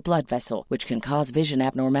injection into a blood vessel, which can cause vision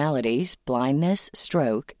abnormalities, blindness,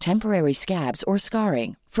 stroke, temporary scabs, or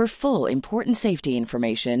scarring. For full, important safety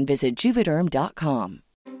information, visit Juvederm.com.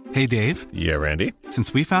 Hey, Dave. Yeah, Randy.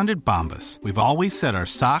 Since we founded Bombas, we've always said our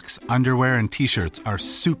socks, underwear, and T-shirts are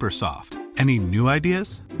super soft. Any new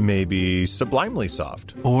ideas? Maybe sublimely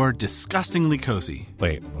soft. Or disgustingly cozy.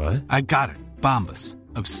 Wait, what? I got it. Bombas.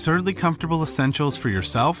 Absurdly comfortable essentials for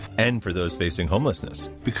yourself and for those facing homelessness.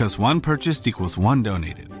 Because one purchased equals one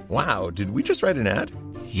donated. Wow, did we just write an ad?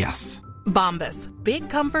 Yes. Bombas.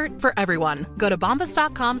 Big comfort for everyone. Go to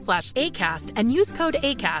bombas.com/ACAST and use code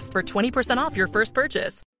ACAST for 20% off your first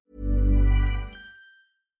purchase.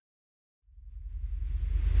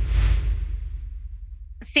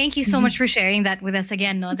 Thank you so much for sharing that with us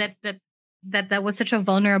again. No, that was such a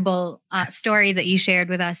vulnerable story that you shared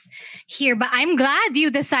with us here. But I'm glad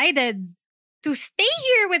you decided to stay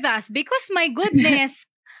here with us because, my goodness,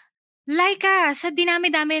 Laika, sa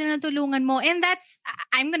dinami-dami na natulungan mo. And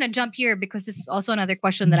I'm gonna jump here because this is also another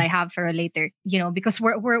question that I have for later. You know, because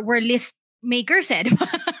we're list makers, I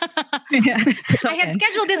had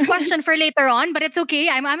scheduled this question for later on, but it's okay.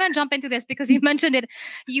 I'm gonna jump into this because you mentioned it.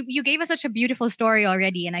 You gave us such a beautiful story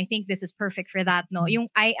already, and I think this is perfect for that. No,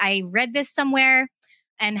 I read this somewhere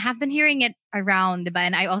and have been hearing it around, diba?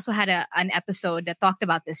 And I also had an episode that talked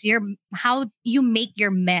about this. How you make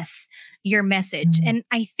your mess your message. And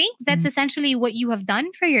I think that's essentially what you have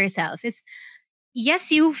done for yourself is,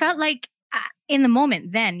 yes, you felt like in the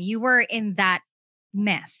moment then you were in that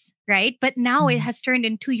mess, right? But now it has turned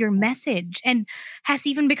into your message and has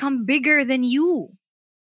even become bigger than you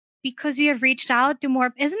because you have reached out to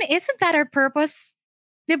more. Isn't that our purpose?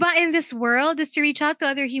 Diba, in this world is to reach out to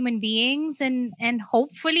other human beings and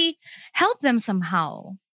hopefully help them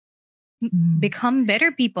somehow. become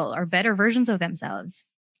better people or better versions of themselves.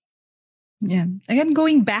 Yeah. Again,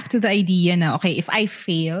 going back to the idea na, okay, if I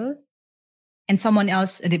fail and someone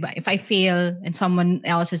else, diba, if I fail and someone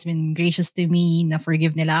else has been gracious to me, na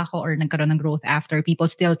forgive nila ako or nagkaroon ng growth after, people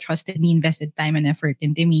still trusted me, invested time and effort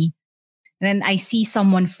into me. And then I see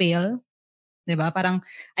someone fail, diba? Parang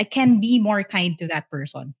I can be more kind to that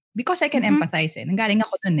person because I can empathize. Nanggaling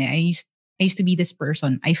ako dun I used to be this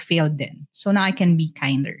person. I failed then. So now I can be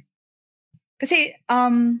kinder. Kasi,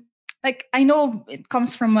 like, I know it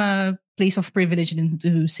comes from a place of privilege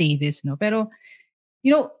to say this, no? Pero,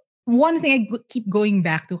 one thing I keep going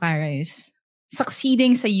back to, Kara, is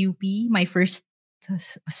succeeding sa UP, my first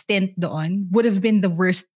stint doon, would have been the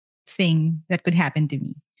worst thing that could happen to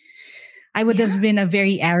me. I would have been a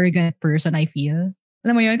very arrogant person, I feel.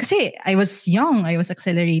 Alam mo yun? Kasi I was young. I was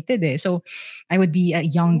accelerated So I would be a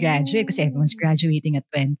young graduate kasi everyone's graduating at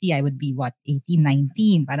 20. I would be, 18,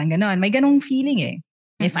 19? Parang ganon. May ganong feeling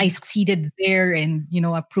If I succeeded there and,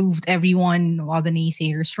 approved everyone, all the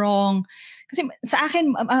naysayers wrong. Kasi sa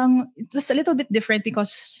akin, it was a little bit different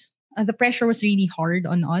because the pressure was really hard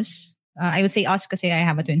on us. I would say us kasi I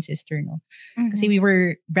have a twin sister, no? Kasi we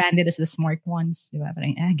were branded as the smart ones, di ba?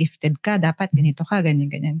 Parang, gifted ka, dapat ganito ka,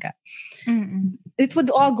 ganyan ka. It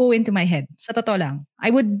would all go into my head. Sa totoo lang.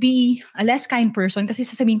 I would be a less kind person kasi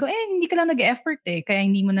sasabihin ko, hindi ka lang nag-effort kaya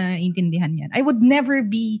hindi mo na intindihan yan. I would never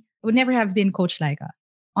have been Coach Laika.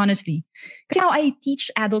 Honestly. Kasi how I teach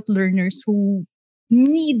adult learners who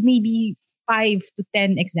need maybe 5 to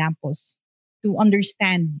 10 examples to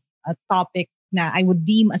understand a topic na I would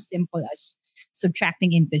deem as simple as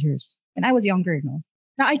subtracting integers. When I was younger, no?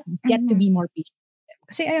 Now I get to be more patient with them.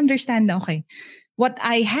 Kasi I understand na, okay, what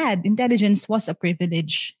I had, intelligence was a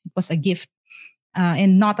privilege. It was a gift.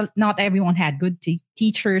 And not everyone had good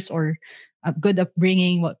teachers or good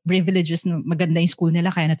upbringing, what privileges, no, maganda yung school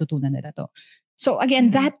nila, kaya natutunan nila to. So again,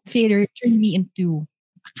 that failure turned me into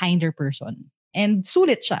a kinder person. And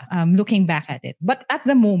sulit siya, looking back at it. But at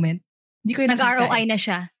the moment, di ko nag-ROI na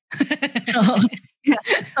siya.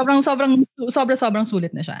 sobrang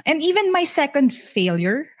sulit na siya. And even my second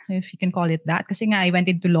failure, if you can call it that, kasi nga I went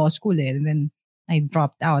into law school and then I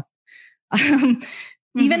dropped out.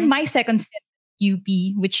 Even my second step UP,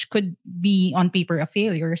 which could be on paper a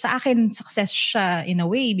failure, sa akin success siya in a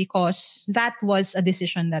way because that was a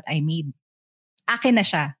decision that I made. Akin na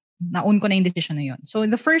siya. Naun ko na yung decision na yun. So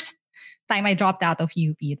the first time I dropped out of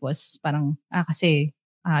UP, it was parang, kasi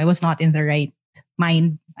I was not in the right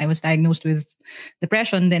mind. I was diagnosed with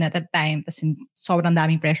depression then at that time. Tas sobrang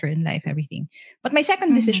daming pressure in life, everything. But my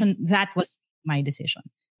second decision, that was my decision.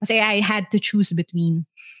 Kasi I had to choose between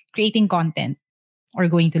creating content or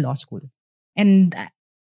going to law school. And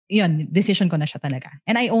yun, decision ko na siya talaga.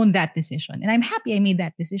 And I own that decision. And I'm happy I made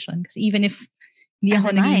that decision. Kasi even if hindi ako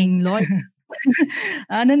naging lawyer,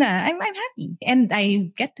 I'm happy. And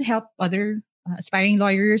I get to help other aspiring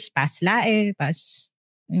lawyers pass LAE, pass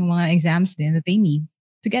yung mga exams din that they need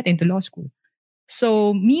to get into law school.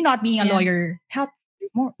 So me not being a lawyer helped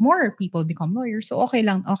more people become lawyers. So okay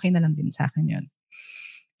na lang din sa akin yun.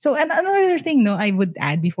 So another thing, no, I would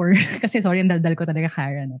add before, kasi sorry, ang daldal ko talaga,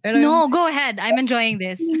 Kara. No? Pero no, go ahead. I'm enjoying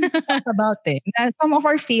this. Talk about it. Some of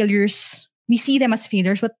our failures, we see them as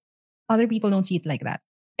failures, but other people don't see it like that.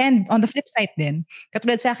 And on the flip side din,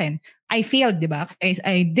 katulad sa akin, I failed, di ba?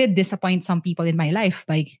 I did disappoint some people in my life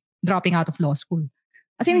by dropping out of law school.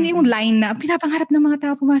 Kasi hindi yung line na pinapangarap ng mga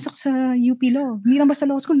tao pumasok sa UP Law. Hindi lang basta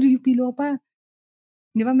law school, UP Law pa.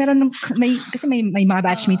 Di ba? Kasi may mga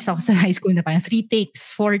batchmates ako sa high school na parang 3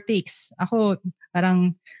 takes, 4 takes. Ako,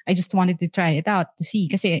 parang, I just wanted to try it out to see.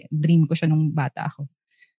 Kasi dream ko siya nung bata ako.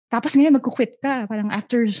 Tapos ngayon, magkukwit ka. Parang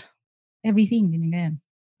after everything, ganyan.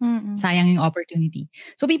 Sayang yung opportunity.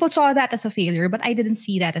 So people saw that as a failure, but I didn't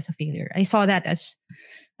see that as a failure. I saw that as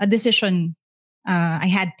a decision I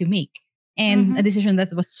had to make. And a decision that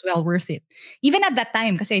was well worth it. Even at that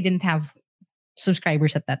time, kasi I didn't have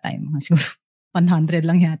subscribers at that time. Siguro 100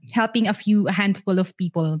 lang yan. Helping a handful of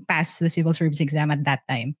people pass the civil service exam at that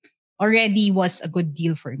time already was a good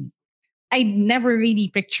deal for me. I never really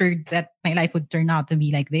pictured that my life would turn out to be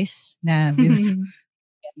like this, with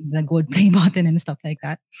the gold play button and stuff like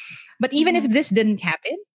that. But even if this didn't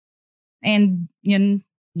happen, and yun,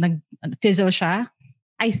 nag-fizzle siya,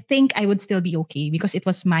 I think I would still be okay because it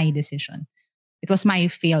was my decision. It was my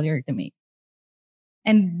failure to make.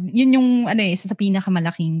 And yun yung isa sa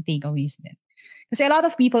pinakamalaking takeaways din. Kasi a lot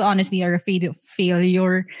of people honestly are afraid of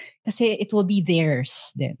failure kasi it will be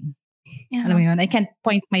theirs then. Yeah. Alam mo yun? I can't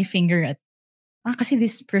point my finger at, kasi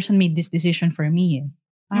this person made this decision for me.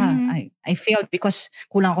 I failed because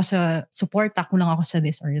kulang ako sa support, kulang ako sa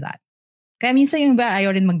this or that. Kaya minsan yung ba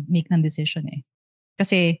ayaw rin mag-make ng decision eh.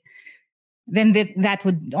 Kasi then that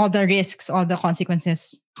would, all the risks, all the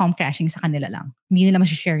consequences come crashing sa kanila lang. Hindi nila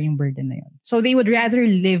ma-share yung burden na yun. So they would rather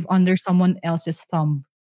live under someone else's thumb,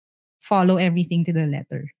 follow everything to the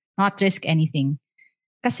letter, not risk anything.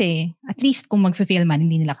 Kasi at least kung mag-fail man,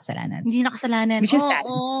 hindi nila kasalanan. Hindi na kasalanan. Which is sad.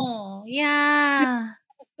 Yeah.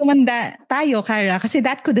 Tumanda tayo, Kara, kasi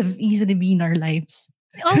that could have easily been our lives.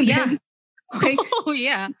 Oh, yeah. Okay. Oh,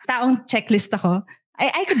 yeah. Taong checklist ako.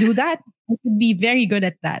 I could do that. I could be very good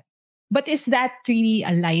at that. But is that really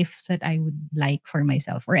a life that I would like for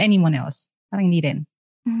myself or anyone else? Parang hindi rin.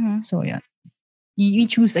 Mm-hmm. So, yeah. We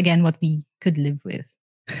choose again what we could live with.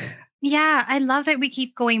 Yeah, I love that we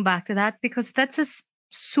keep going back to that because that's a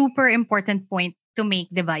super important point to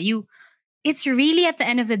make, diba? It's really at the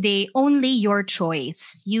end of the day only your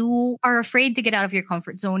choice. You are afraid to get out of your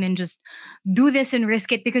comfort zone and just do this and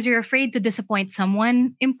risk it because you're afraid to disappoint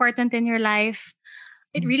someone important in your life.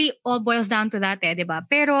 It really all boils down to that, diba?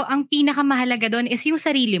 Pero ang pinakamahalaga doon is yung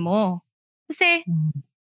sarili mo. Kasi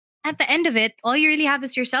at the end of it, all you really have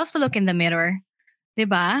is yourself to look in the mirror.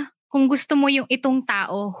 Diba? Kung gusto mo yung itong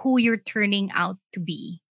tao who you're turning out to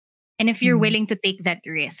be. And if you're willing to take that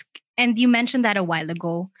risk. And you mentioned that a while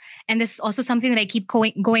ago. And this is also something that I keep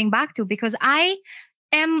going back to because I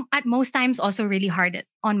am at most times also really hard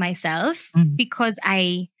on myself because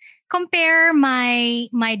I compare my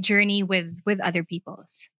journey with other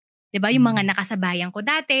people's. Diba? Yung mga nakasabayan ko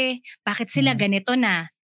dati, bakit sila ganito na?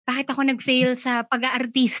 Bakit ako nag-fail sa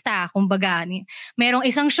pag-aartista? Kumbaga, merong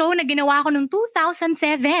isang show na ginawa ko noong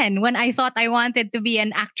 2007 when I thought I wanted to be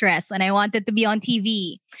an actress and I wanted to be on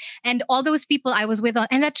TV. And all those people I was with on,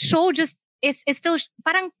 and that show just is still,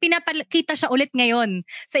 parang pinapakita siya ulit ngayon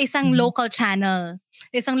sa isang local channel,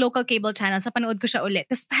 isang local cable channel, sa panood ko siya ulit.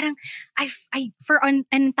 Tapos parang, I for an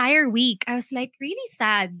entire week, I was like really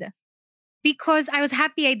sad. Because I was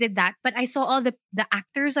happy I did that, but I saw all the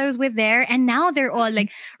actors I was with there, and now they're all like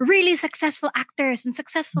really successful actors and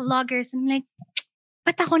successful vloggers. And I'm like,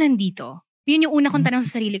 ba't ako nandito? Yun yung una kong tanong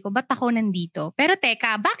sa sarili ko, ba't ako nandito? Pero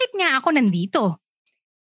teka, bakit nga ako nandito?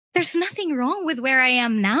 There's nothing wrong with where I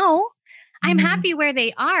am now. I'm happy where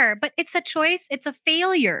they are, but it's a choice, it's a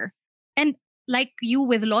failure. And like you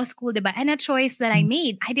with law school, diba? And a choice that I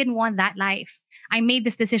made. I didn't want that life. I made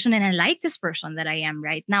this decision and I like this person that I am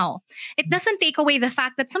right now. It doesn't take away the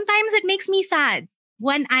fact that sometimes it makes me sad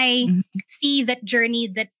when I see that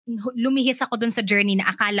journey, that lumihis ako dun sa journey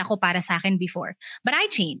na akala ko para sa akin before. But I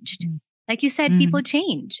changed. Like you said, people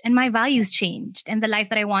change and my values changed and the life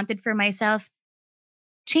that I wanted for myself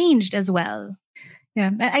changed as well.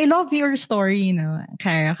 Yeah, I love your story,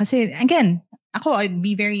 Kara. Kasi again, I'd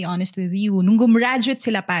be very honest with you. Nung gumraduate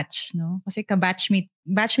sila Patch, no? Kasi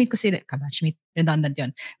batchmate ko sila, redundant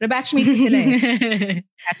yun. Pero batchmate ko sila eh.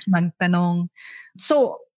 Patch magtanong.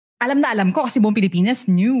 So, alam ko kasi buong Pilipinas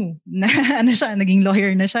knew na naging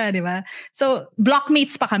lawyer na siya, di ba? So,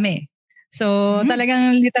 blockmates pa kami. So,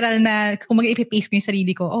 talagang literal na, kung mag-ipipace ko yung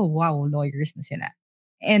sarili ko, oh wow, lawyers na sila.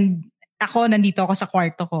 And nandito ako sa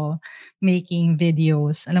kwarto ko making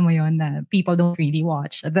videos. Alam mo yon na people don't really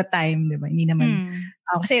watch at that time, di ba? Hindi naman.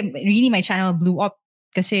 Kasi really my channel blew up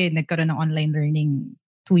kasi nagkaroon ng online learning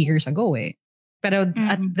 2 years ago eh. Pero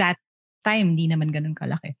at that time, hindi naman ganun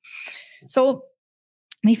kalaki. So,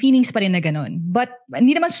 may feelings pa rin na ganun. But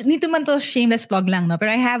hindi naman to shameless plug lang, no?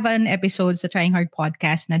 Pero I have an episode sa Trying Hard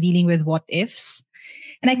podcast na dealing with what ifs.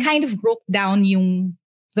 And I kind of broke down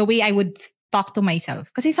the way I would talk to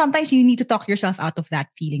myself. Kasi sometimes you need to talk yourself out of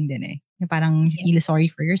that feeling din eh. Na parang feel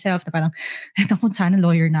sorry for yourself. Na parang, kung sana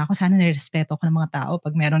lawyer na ako, sana nirespeto ko ng mga tao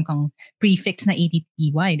pag meron kang prefix na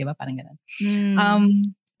ATTY, di ba? Parang ganun.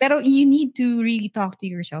 Pero you need to really talk to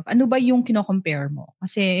yourself. Ano ba yung kino-compare mo?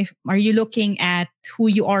 Kasi are you looking at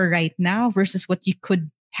who you are right now versus what you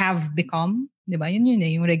could have become? Di ba? Yun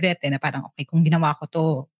eh, yung regret eh, na parang, okay, kung ginawa ko to,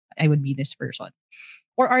 I would be this person.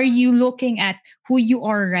 Or are you looking at who you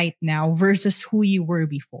are right now versus who you were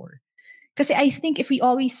before? Kasi I think if we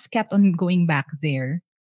always kept on going back there,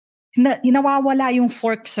 nawawala yung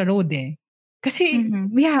fork sa road eh. Kasi,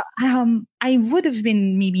 I would have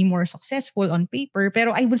been maybe more successful on paper,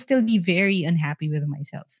 pero I would still be very unhappy with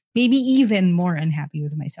myself. Maybe even more unhappy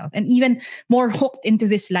with myself. And even more hooked into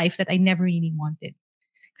this life that I never really wanted.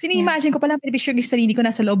 Kasi ni-imagine ko pala, picture yung sarili ko,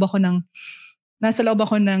 nasa loob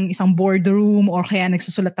ako ng isang boardroom or kaya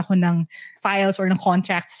nagsusulat ako ng files or ng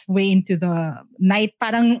contracts way into the night.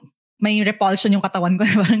 Parang may repulsion yung katawan ko.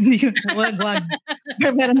 Parang wag.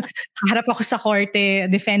 Pero harap ako sa korte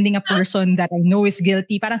defending a person that I know is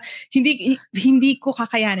guilty. Parang hindi ko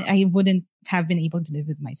kakayanin. I wouldn't have been able to live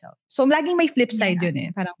with myself. So laging may flip side yun eh.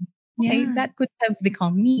 Parang okay, that could have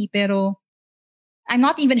become me. Pero I'm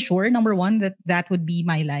not even sure, number one, that would be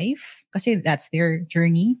my life. Kasi that's their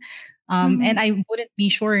journey. And I wouldn't be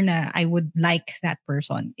sure na I would like that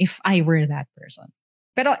person if I were that person.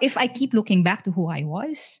 Pero if I keep looking back to who I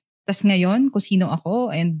was, tas ngayon, kung sino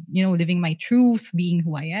ako, and, living my truth, being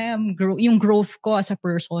who I am, yung growth ko as a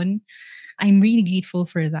person, I'm really grateful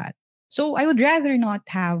for that. So I would rather not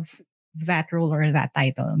have that role or that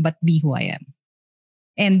title, but be who I am.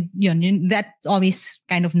 And that always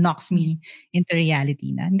kind of knocks me into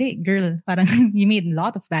reality na, hindi, girl, parang you made a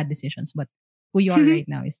lot of bad decisions, but who you are right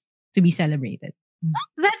now is to be celebrated.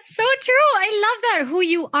 That's so true. I love that. Who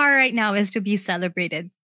you are right now is to be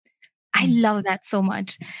celebrated. I love that so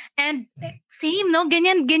much. And same, no?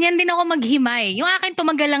 Ganyan din ako maghimay. Yung akin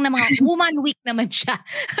tumagal lang na mga 1 week naman siya.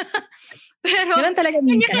 Pero ganun talaga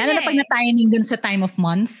minsan. Lalo na pag na-timing dun sa time of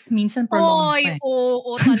month, minsan prolonged pa.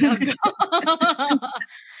 Oo, talaga.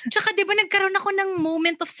 Tsaka di ba nagkaroon ako ng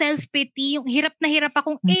moment of self-pity, yung hirap na hirap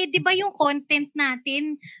akong, di ba yung content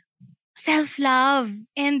natin, self-love.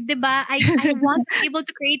 And di ba, I want to be able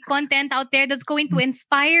to create content out there that's going to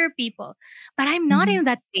inspire people. But I'm not in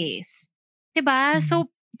that phase. Di ba? So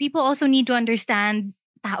people also need to understand,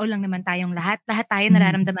 tao lang naman tayong lahat. Lahat tayo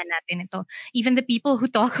nararamdaman natin ito. Even the people who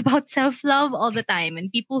talk about self-love all the time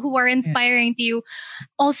and people who are inspiring to you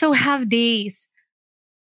also have days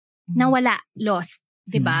na wala, lost.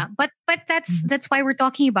 Diba? But that's why we're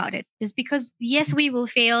talking about it. Is because yes, we will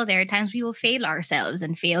fail. There are times we will fail ourselves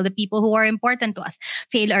and fail the people who are important to us.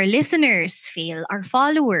 Fail our listeners, fail our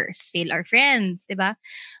followers, fail our friends, diba?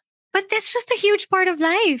 But that's just a huge part of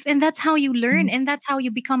life. And that's how you learn. And that's how you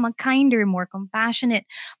become a kinder, more compassionate,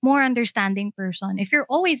 more understanding person. If you're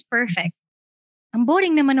always perfect, ang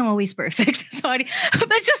boring naman ng always perfect. Sorry.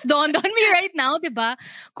 But just dawned on me right now, diba?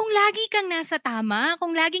 Kung lagi kang nasa tama,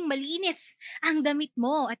 kung laging malinis ang damit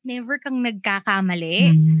mo at never kang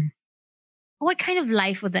nagkakamali, what kind of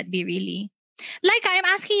life would that be really? Like, I'm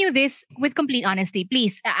asking you this with complete honesty.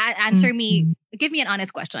 Please answer me. Give me an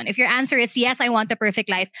honest question. If your answer is yes, I want a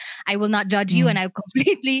perfect life, I will not judge you and I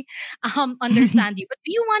completely understand you. But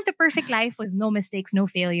do you want a perfect life with no mistakes, no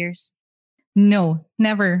failures? No,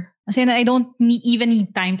 never. As in, I don't even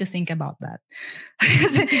need time to think about that.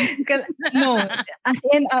 No, as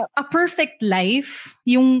in, a perfect life,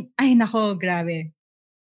 ay nako, grabe.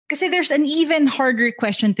 Kasi there's an even harder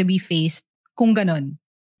question to be faced kung ganon.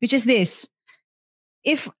 Which is this.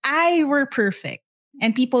 If I were perfect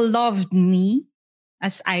and people loved me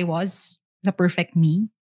as I was, the perfect me,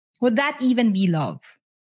 would that even be love?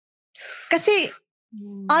 Kasi,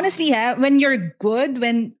 honestly, when you're good,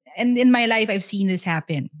 and in my life, I've seen this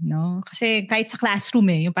happen, no? Kasi kahit sa classroom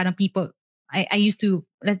yung parang people, I used to,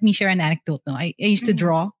 let me share an anecdote, no? I used to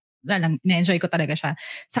draw. Na-enjoy ko talaga siya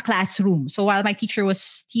sa classroom. So while my teacher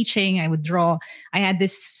was teaching, I would draw. I had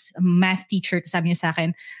this math teacher, sabi niya sa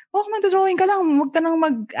akin, kung mag-drawing ka lang, huwag ka nang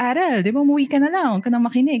mag-aral. Di ba, umuwi ka na lang, huwag ka nang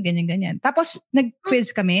makinig, ganyan. Tapos,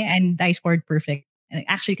 nag-quiz kami and I scored perfect. And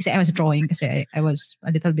actually, kasi I was drawing kasi I was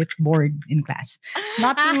a little bit bored in class.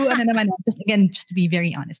 Not to, just to be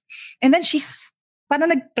very honest. And then she's, parang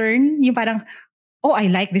nag-turn, yung parang, oh, I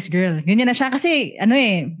like this girl. Ganyan na siya kasi,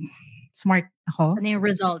 smart ako. Ano yung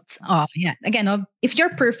results? Oh, yeah. Again, if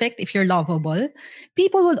you're perfect, if you're lovable,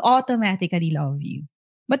 people will automatically love you.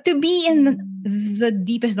 But to be in the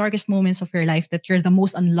deepest, darkest moments of your life that you're the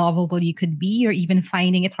most unlovable you could be, or even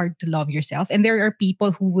finding it hard to love yourself, and there are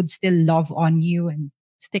people who would still love on you and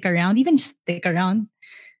stick around, even just stick around.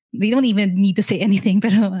 They don't even need to say anything,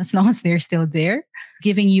 but as long as they're still there,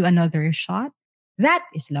 giving you another shot, that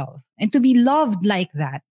is love. And to be loved like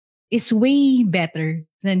that is way better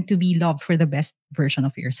than to be loved for the best version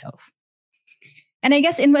of yourself. And I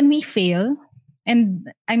guess when we fail,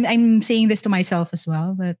 and I'm saying this to myself as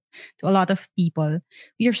well, but to a lot of people,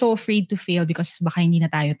 we are so afraid to fail because baka hindi na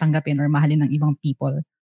tayo tanggapin or mahalin ng ibang people.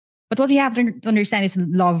 But what we have to understand is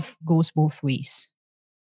love goes both ways.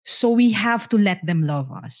 So we have to let them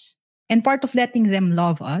love us. And part of letting them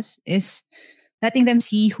love us is letting them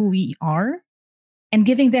see who we are and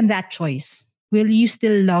giving them that choice. Will you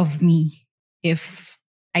still love me if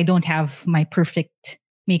I don't have my perfect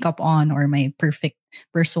makeup on or my perfect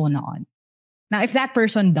persona on? Now, if that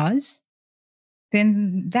person does,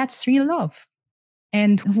 then that's real love.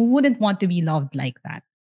 And who wouldn't want to be loved like that?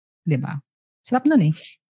 Diba? Sarap nun eh.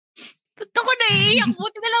 Ba't ako naiiyak?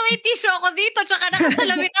 Buti na lang may tissue ako dito tsaka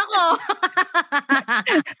nakasalamin ako.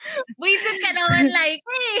 Buisit ka naman like,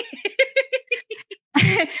 hey.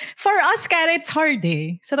 For us, Kara, it's hard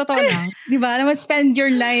eh. Sa totoo lang. Diba? Naman spend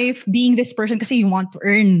your life being this person kasi you want to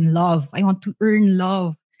earn love. I want to earn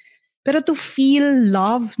love. Pero to feel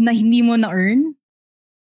love na hindi mo na-earn,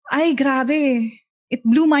 ay grabe. It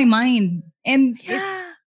blew my mind. And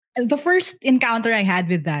Yeah. the first encounter I had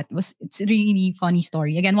with that it's a really funny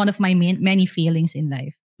story. Again, one of my many failings in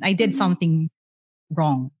life. I did something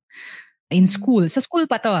wrong in school. Sa school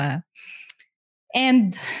pa to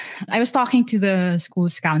And I was talking to the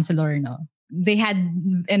school's counselor, no. They had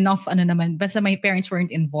enough naman, but my parents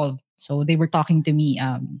weren't involved. So they were talking to me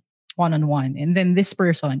one-on-one. And then this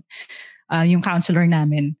person, yung counselor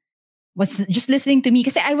namin, was just listening to me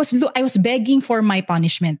kasi I was begging for my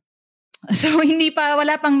punishment. So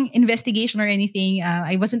wala pang investigation or anything.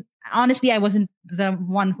 I wasn't the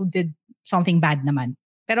one who did something bad naman.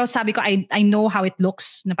 Pero sabi ko, I know how it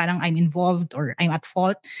looks na parang I'm involved or I'm at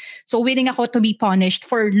fault. So willing ako to be punished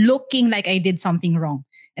for looking like I did something wrong.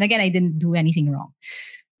 And again, I didn't do anything wrong.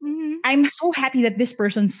 Mm-hmm. I'm so happy that this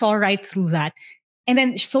person saw right through that. And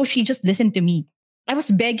then, so she just listened to me. I was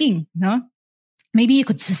begging, no? Maybe you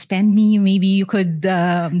could suspend me. Maybe you could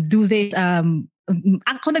do this.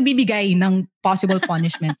 Ako nagbibigay ng possible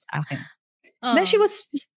punishments sa akin. Then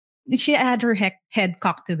she had her head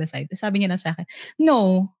cocked to the side. Sabi niya na sa akin,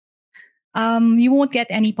 no, you won't get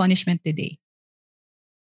any punishment today.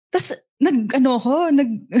 Tapos,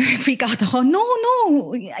 nag-freak out ako. No,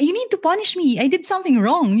 you need to punish me. I did something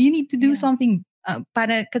wrong. You need to do something, I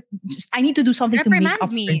need to do something reprimand to make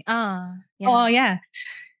up me. For it. Oh, yeah.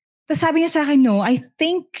 Tapos sabi niya sa akin, no, I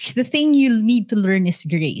think the thing you need to learn is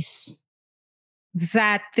grace.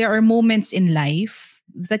 That there are moments in life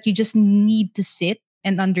that you just need to sit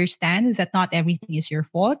and understand that not everything is your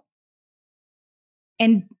fault.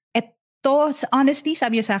 And honestly,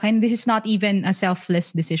 sabi niya sa akin, this is not even a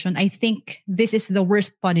selfless decision. I think this is the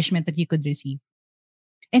worst punishment that you could receive.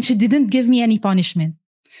 And she didn't give me any punishment.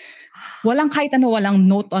 Walang kahit ano, walang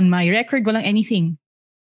note on my record, walang anything.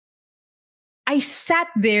 I sat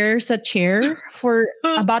there sa chair for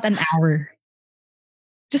about an hour.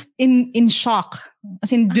 Just in shock.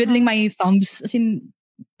 As in, dwiddling my thumbs. As in,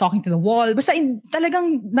 talking to the wall. Basta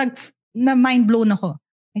talagang na mind blown ako.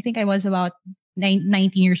 I think I was about 19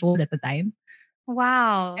 years old at the time.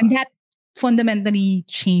 Wow. And that fundamentally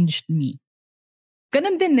changed me.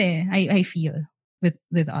 Ganun din I feel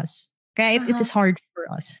with us. Kaya it's hard for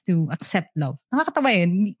us to accept love.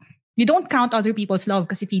 Nakakatawa You don't count other people's love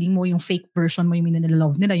kasi feeling mo yung fake version mo yung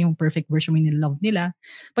minilove nila, yung perfect version mo yung minilove nila.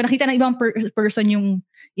 Pag nakita ng ibang person yung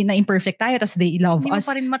na imperfect tayo, tapos they love us,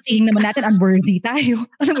 feeling naman natin unworthy tayo.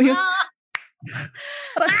 Alam mo yun?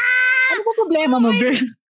 Ano ba problema mo, girl?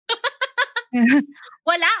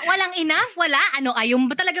 Walang enough? Wala? Ayaw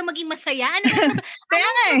mo ba talaga maging masaya? Kaya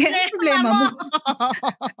nga ano problema mo?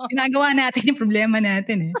 Ginagawa natin yung problema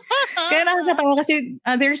natin Kaya nakakatawa kasi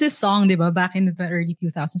there's this song, di ba, back in the early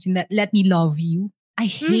 2000s, Let Me Love You. I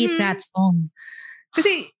hate that song.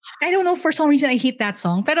 Kasi, I don't know, for some reason, I hate that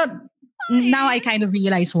song. Pero now I kind of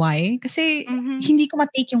realize why. Kasi hindi ko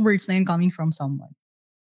matake yung words na yun coming from someone.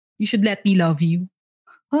 You should let me love you.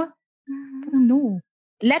 Huh? Parang no.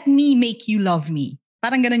 Let me make you love me.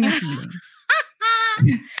 Parang ganun yung feeling.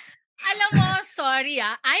 Alam mo, sorry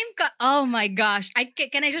oh my gosh.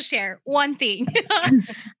 Can I just share one thing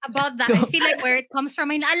about that? I feel like where it comes from,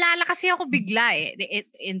 may naalala kasi ako bigla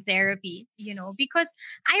in therapy, because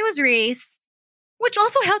I was raised, which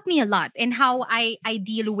also helped me a lot in how I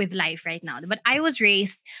deal with life right now. But I was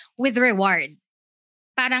raised with reward.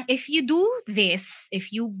 Parang if you do this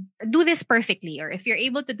perfectly, or if you're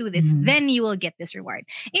able to do this, then you will get this reward.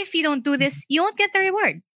 If you don't do this, you won't get the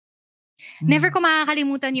reward. Never ko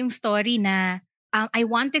makakalimutan yung story na I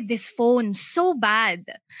wanted this phone so bad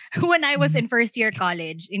when I was in first year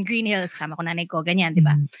college in Green Hills. Kasama ko nanay ko, ganyan, di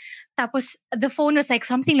ba? Tapos the phone was like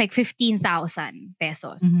something like 15,000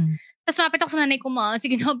 pesos. Tapos lapit ako sa nanay ko,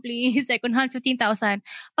 sige na please, second hand 15,000.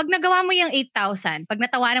 Pag nagawa mo yung 8,000, pag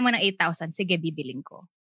natawaran mo ng 8,000, sige, bibiling ko.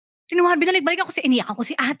 Binalik ako iniyakan ko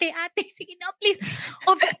si ate, sige na please.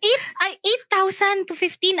 Of 8,000 to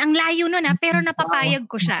 15, ang layo nun pero napapayag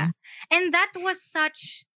ko siya. And that was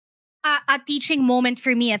such a teaching moment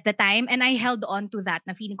for me at the time, and I held on to that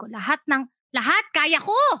na feeling ko, lahat kaya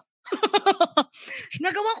ko.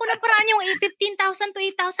 Nagawa ko ng paraan yung 15,000 to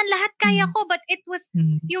 8,000, lahat kaya ko. But it was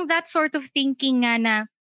yung that sort of thinking na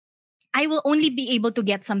I will only be able to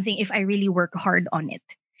get something if I really work hard on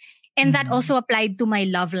it. And that also applied to my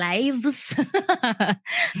love life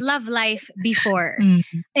before.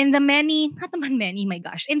 In the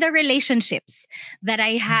in the relationships that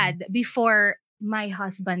I had before my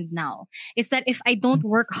husband now, is that if I don't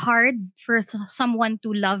work hard for someone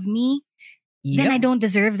to love me, then I don't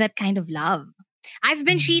deserve that kind of love. I've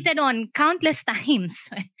been cheated on countless times.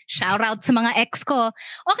 Shout out sa mga ex ko.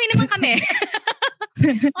 Okay naman kami.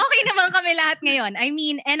 Okay naman kami lahat ngayon. I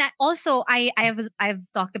mean, and I've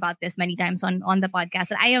talked about this many times on the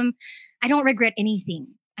podcast. I I don't regret anything.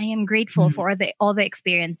 I am grateful for all the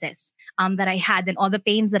experiences that I had and all the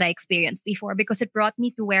pains that I experienced before, because it brought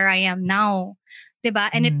me to where I am now. Diba?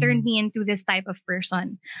 And it turned me into this type of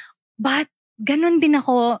person. But ganon din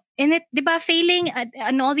ako. And it, diba, failing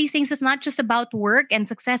and all these things is not just about work and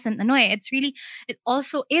success and it's really, it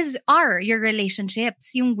also your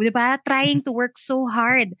relationships. Yung, diba, trying to work so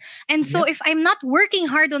hard. And so if I'm not working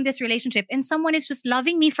hard on this relationship and someone is just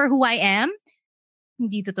loving me for who I am,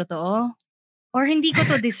 hindi to totoo. Or hindi ko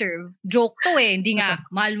to deserve. Joke to eh. Hindi nga,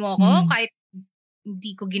 mahal mo ako kahit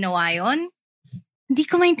hindi ko ginawa yun. Hindi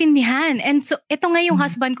ko maintindihan. And so, ito nga yung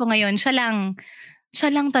husband ko ngayon, siya lang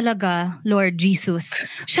talaga, Lord Jesus.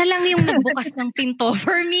 Siya lang yung nagbukas ng pinto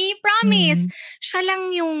for me. Promise. Siya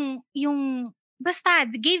lang yung basta,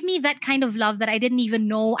 gave me that kind of love that I didn't even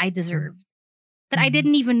know I deserved. That I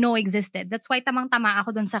didn't even know existed. That's why tamang-tama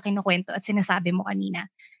ako dun sa kinukwento at sinasabi mo kanina.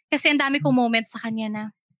 Kasi ang dami kong moments sa kanya na,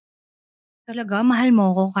 talaga, mahal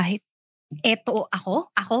mo ako kahit itong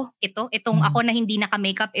ako na hindi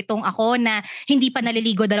naka-makeup, itong ako na hindi pa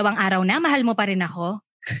naliligo 2 araw na, mahal mo pa rin ako.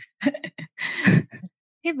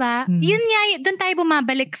 Diba? Yun nga, doon tayo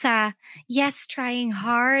bumabalik sa, yes, trying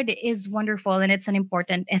hard is wonderful and it's an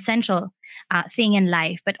important, essential thing in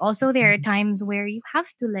life. But also there are times where you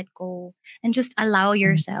have to let go and just allow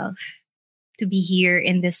yourself to be here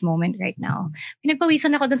in this moment right now.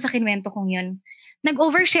 Pinagpawisan ako dun sa kinwento kong yun.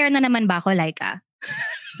 Nag-overshare na naman ba ako, Laika?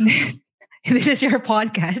 This is your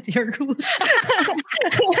podcast, your rules.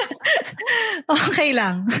 Okay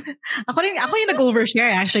lang. Ako yung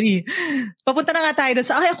nag-overshare actually. Papunta na nga tayo doon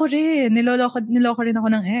sa, ako rin, niloko rin ako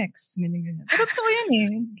ng ex. Ganyan. Pero totoo yun eh.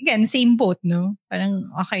 Again, same boat, no?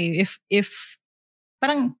 Parang, okay, if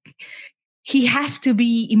parang, he has to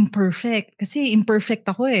be imperfect. Kasi imperfect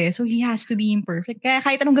ako eh. So he has to be imperfect. Kaya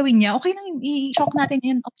kahit anong gawin niya, okay lang, i-shock natin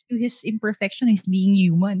yan up to his imperfection, his being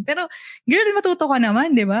human. Pero, girl, matuto ka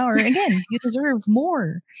naman, di ba? Or again, you deserve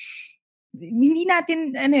more. Hindi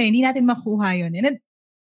natin makuha yun. And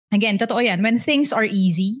again, totoo yan. When things are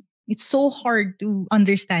easy, it's so hard to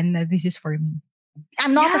understand that this is for me.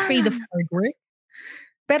 I'm not afraid of hard work.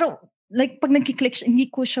 Pero, like, pag nagkiklik,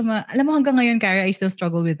 hindi ko siya alam mo, hanggang ngayon, Cara, I still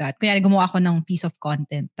struggle with that. Kaya gumawa ako ng piece of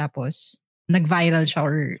content, tapos nag-viral siya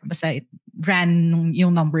or basta it ran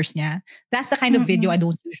yung numbers niya. That's the kind of video I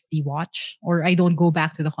don't usually watch, or I don't go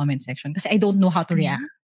back to the comment section kasi I don't know how to react.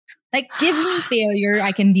 Like, give me failure,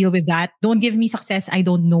 I can deal with that. Don't give me success, I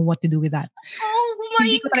don't know what to do with that. Oh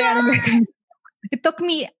my God! It took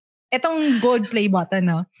me, itong gold play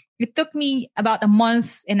button, no? It took me about a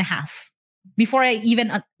month and a half before I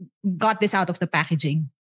even got this out of the packaging.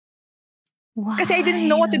 Wow. Kasi I didn't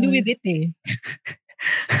know what to do with it eh.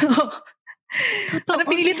 Parang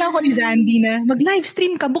pinilit lang ako ni Zandy na mag-live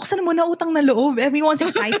stream ka, buksan mo na utang na loob. Everyone's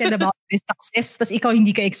excited about this success, tas ikaw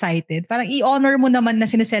hindi ka excited. Parang i-honor mo naman na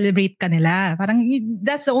sineselebrate ka nila. Parang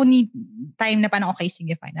that's the only time na parang okay,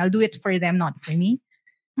 sige fine. I'll do it for them, not for me.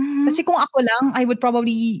 Kasi kung ako lang, I would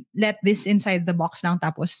probably let this inside the box lang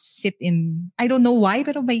tapos sit in, I don't know why,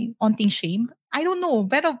 pero may onting shame. I don't know,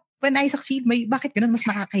 pero when I succeed, bakit ganun mas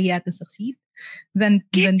nakakahiya to succeed than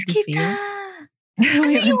to fail? Ano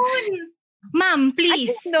yun? Ma'am,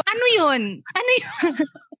 please. Ano yun? Ano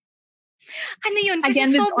yun? Kasi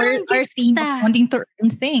again, with our theme of wanting to earn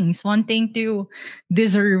things, wanting to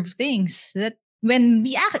deserve things. That when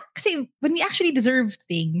we actually deserve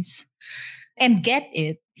things and get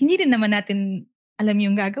it, hindi rin naman natin alam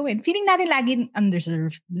yung gagawin. Feeling natin lagi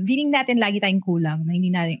undeserved. Feeling natin lagi tayong kulang na hindi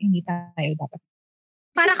tayo dapat.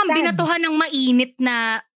 Para kang binatuhan ng mainit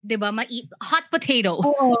na, 'di ba, hot potato.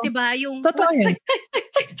 Oo. 'Di ba, yung totoo yun.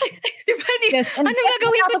 'Di ba? Yes, anong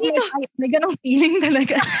gagawin ko dito? May ganong feeling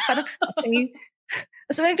talaga. Parang, okay.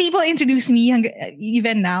 So when people introduce me,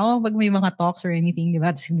 even now, pag may mga talks or anything,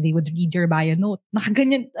 diba, they would read your bio note.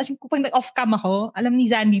 Nakaganyan, as in, kung nag-off-cam ako, alam ni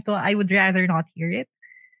Zandy to, I would rather not hear it.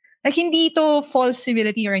 Like, hindi to false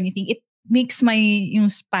civility or anything. It makes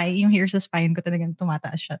yung hairs sa spine ko talagang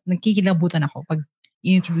tumataas siya. Nagkikilabutan ako pag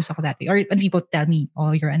introduce ako that way. Or when people tell me,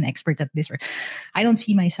 oh, you're an expert at this. Or I don't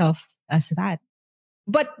see myself as that.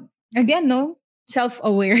 But, again, no,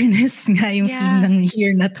 self-awareness nga yung theme ng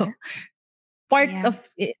year na to. Part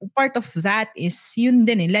of that is yun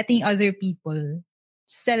din eh, letting other people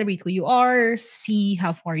celebrate who you are, see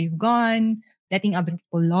how far you've gone, letting other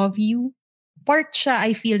people love you. Part siya,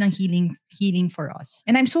 I feel, ng healing for us.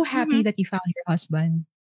 And I'm so happy that you found your husband.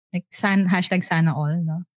 Like, hashtag sana all,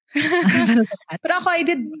 no? But ako, I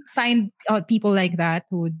did find people like that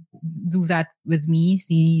who would do that with me.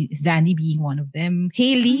 Si Zandy being one of them.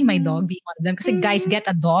 Haley, my dog, being one of them. Kasi guys,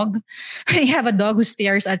 get a dog. You have a dog who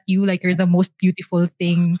stares at you like you're the most beautiful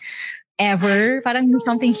thing ever. Parang there's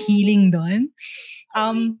something healing done.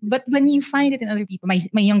 But when you find it in other people,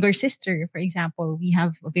 my younger sister, for example, we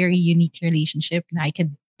have a very unique relationship. And I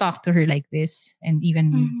could talk to her like this and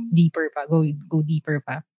even deeper pa, go deeper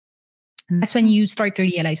pa. And that's when you start to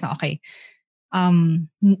realize na, okay,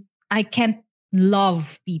 I can't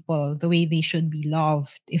love people the way they should be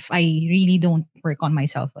loved if I really don't work on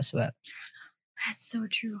myself as well. That's so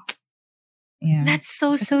true. Yeah. That's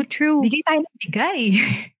so true. Bigay tayo ng bigay.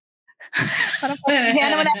 Parang kaya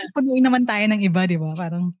naman natin punuin naman tayo ng iba, di ba?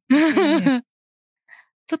 Parang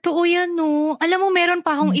Totoo yan, no? Alam mo, meron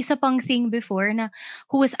pa akong isa pang thing before na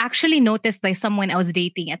who was actually noticed by someone I was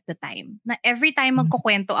dating at the time. Na every time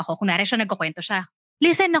magkukwento ako, kunwari siya nagkukwento siya,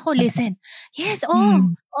 listen. Yes,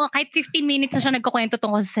 kahit 15 minutes na siya nagkukwento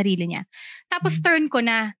tungkol sa sarili niya. Tapos turn ko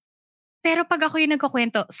na, pero pag ako yung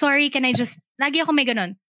nagkukwento, sorry, can I just, lagi ako may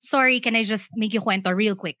ganun, sorry, can I just make you kwento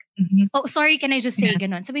real quick? Oh, sorry, can I just say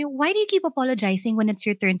ganon? Sabi, why do you keep apologizing when it's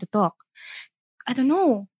your turn to talk? I don't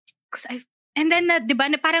know. And then, di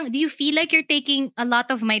ba, parang, do you feel like you're taking a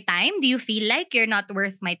lot of my time? Do you feel like you're not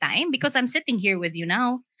worth my time? Because I'm sitting here with you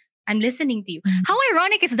now. I'm listening to you. How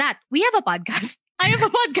ironic is that? We have a podcast. I have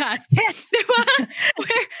a podcast. Yes. Diba?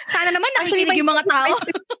 Where, sana naman nakikinig yung mga tao.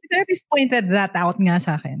 My therapist pointed that out nga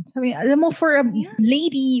sa akin. Sabi, alam mo, for a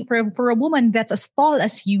lady, for a woman that's as tall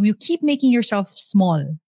as you keep making yourself small.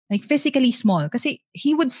 Like physically small. Kasi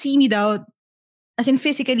he would see me daw, as in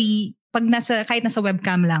physically, kahit nasa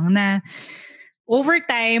webcam lang, na over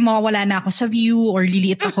time, mawawala na ako sa view or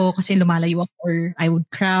liliit ako kasi lumalayo ako or I would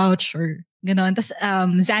crouch or ganon. Tapos,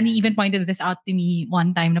 Zanny even pointed this out to me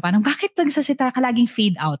one time na parang, bakit nagsasita ka laging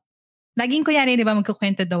fade out? Laging ko yan, di ba,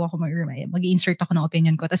 magkukwento daw ako, mag-insert ako ng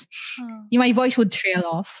opinion ko. Tapos, my voice would trail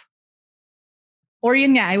off. Or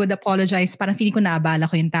yun nga, I would apologize. Parang feeling ko naabala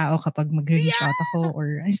ko yung tao kapag mag-reach out ako.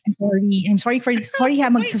 Or, I'm sorry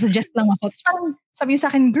magsasuggest lang ako. Tapos parang sabi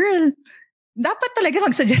sa akin, girl, dapat talaga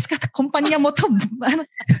mag-suggest ka. Kumpanya mo to.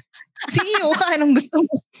 CEO ka, anong gusto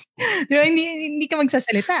mo? Hindi ka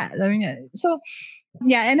magsasalita. Sabi niya. So,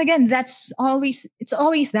 yeah, and again, it's always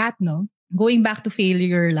that, no? Going back to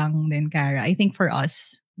failure lang din, Cara. I think for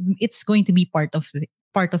us, it's going to be part of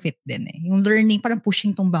it din eh. Yung learning, parang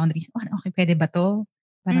pushing tong boundaries. Oh, okay, pwede ba to?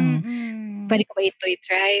 Parang, pwede ko ba ito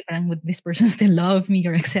i-try? Parang, would this person still love me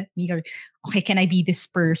or accept me? Or, okay, can I be this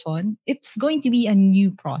person? It's going to be a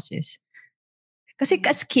new process. Kasi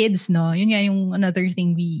as kids, no, yun nga yung another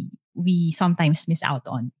thing we sometimes miss out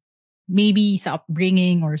on. Maybe sa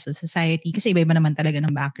upbringing or sa society. Kasi iba-iba naman talaga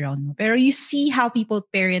ng background. No? Pero you see how people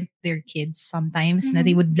parent their kids sometimes na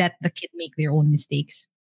they would let the kid make their own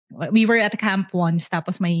mistakes. We were at a camp once,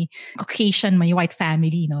 tapos may Caucasian, may white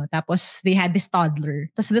family, no? Tapos they had this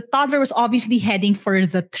toddler. Tapos the toddler was obviously heading for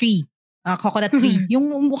the tree, coconut tree.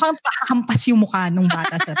 Yung mukhang kahampas yung mukha ng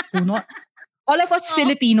bata sa puno. All of us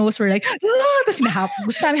Filipinos were like, tapos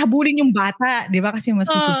gusto namin habulin yung bata, di ba? Kasi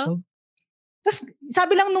mas susubsob. Tapos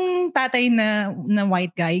sabi lang nung tatay na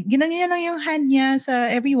white guy, ginanyan lang yung hand niya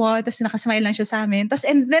sa every wall, tapos nakasmile lang siya sa amin. Tapos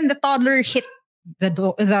and then the toddler hit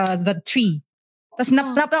the tree. Tapos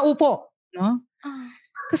napaupo, no?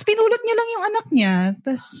 Tapos pinulot niya lang yung anak niya.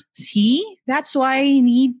 Tapos, see? That's why you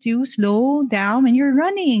need to slow down when you're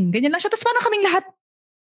running. Ganyan lang siya. Tapos parang kaming lahat,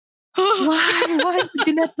 why did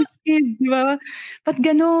you let this kid? Di ba? Ba't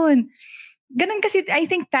ganun? Ganun kasi, I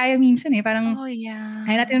think tayo minsan eh. Parang,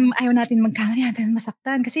 ayaw natin magkamali, natin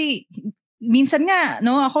masaktan. Kasi, minsan nga,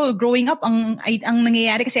 no, ako, growing up, ang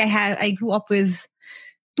nangyayari kasi I grew up with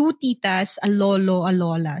 2 titas, a lolo, a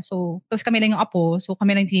lola. So, tapos kami lang yung apo. So,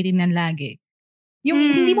 kami lang tinitingnan lagi. Yung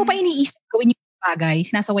hindi mo pa iniisip gawin yung bagay,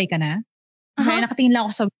 sinasaway ka na. Kaya nakatingin lang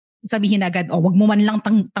ako sabihin agad, wag mo man lang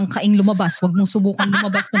tangkaing lumabas. Wag mong subukan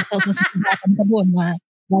lumabas kung susubatan ka doon.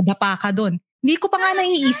 Madapa ka doon. Hindi ko pa nga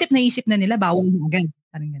naisip na nila, bawal mo agad.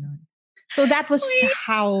 Parang gano'n. So, that was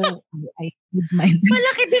how I did my life.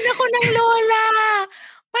 Malaki din ako ng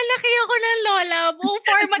lola. Buong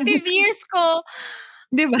formative years ko.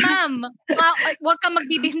 Diba? Ma'am, wag ka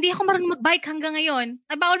magbibis. Hindi ako marunong magbike hanggang ngayon.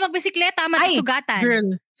 Ay, bawal magbisikleta, masusugatan.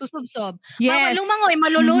 Girl. Susubsob. Yes. Bawal lumangoy,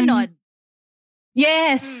 malulunod.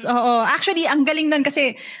 Yes. Oo. Actually, ang galing nun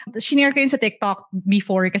kasi shinare ko yun sa TikTok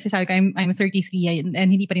before kasi sabi ko, I'm 33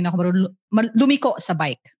 and hindi pa rin ako lumiko sa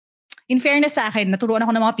bike. In fairness sa akin, naturuan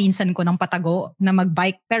ako ng mga pinsan ko ng patago na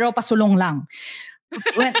magbike pero pasulong lang.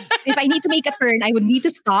 If I need to make a turn, I would need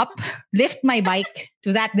to stop, lift my bike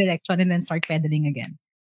to that direction, and then start pedaling again.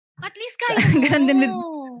 At least kaya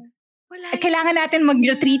mo. Kailangan natin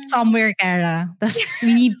mag-retreat somewhere, Cara. Tapos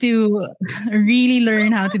we need to really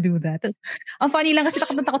learn how to do that. Tapos, ang funny lang kasi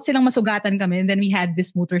takot silang masugatan kami. And then we had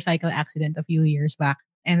this motorcycle accident a few years back.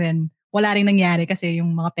 And then wala rin nangyari kasi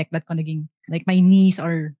yung mga peklat ko naging, like my knees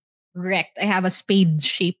are wrecked. I have a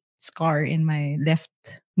spade-shaped scar in my left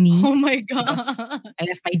knee. Oh my God. Because I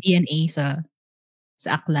left my DNA sa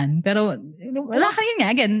Aklan. Pero wala ka yun nga.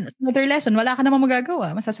 Again, another lesson. Wala ka naman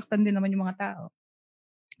magagawa. Masasaktan din naman yung mga tao.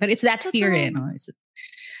 But it's that fear no? It's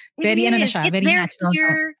very, ano na siya, very natural.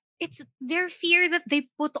 It's their fear that they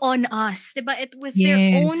put on us. Diba? It was their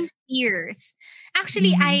own fears.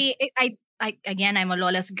 Actually, I again, I'm a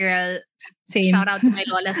Lola's girl. Same. Shout out to my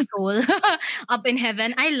Lola's soul up in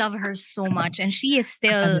heaven. I love her so much. And she is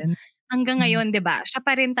still, hanggang ngayon, diba? Siya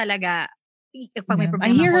pa rin talaga. Pag may problema,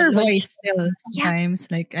 I hear her voice still sometimes.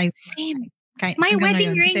 Like same. My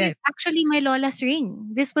wedding ring is actually my Lola's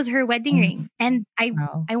ring. This was her wedding ring. And I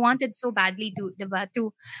wanted so badly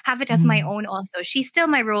to have it as my own also. She's still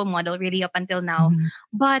my role model really up until now.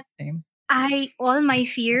 But all my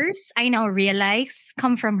fears, I now realize,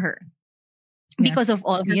 come from her. Because of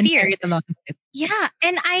all her fears. A lot of it. Yeah.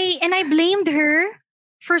 And I blamed her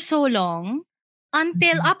for so long.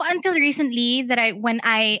 Up until recently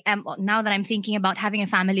now that I'm thinking about having a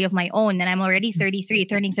family of my own, and I'm already 33,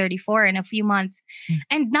 turning 34 in a few months.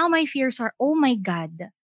 And now my fears are, oh my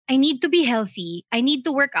God, I need to be healthy. I need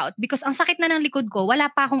to work out because ang sakit na ng likod ko,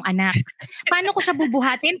 wala pa akong anak. Paano ko siya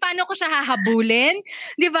bubuhatin? Paano ko siya hahabulin?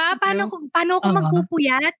 Di ba? Paano ko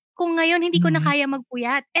magpupuyat kung ngayon hindi ko na kaya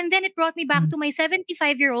magpuyat? And then it brought me back to my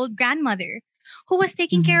 75-year-old grandmother who was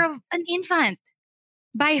taking care of an infant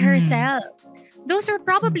by herself. Those were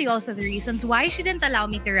probably also the reasons why she didn't allow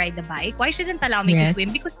me to ride the bike, why she didn't allow me to swim,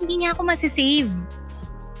 because hindi niya ako masisave.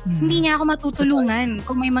 Hindi niya ako matutulungan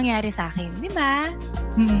kung may mangyari sa akin. Di ba?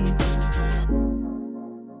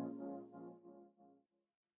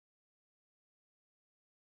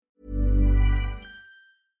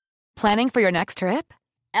 Planning for your next trip?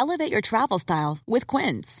 Elevate your travel style with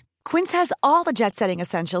Quince. Quince has all the jet-setting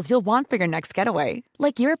essentials you'll want for your next getaway,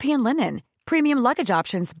 like European linen, premium luggage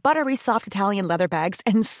options, buttery soft Italian leather bags,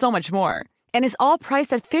 and so much more. And is all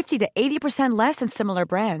priced at 50 to 80% less than similar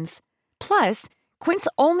brands. Plus, Quince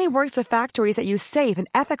only works with factories that use safe and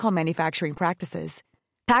ethical manufacturing practices.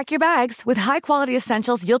 Pack your bags with high-quality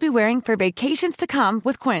essentials you'll be wearing for vacations to come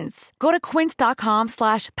with Quince. Go to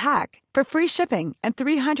quince.com/pack for free shipping and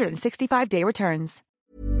 365-day returns.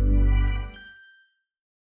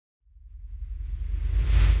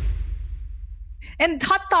 And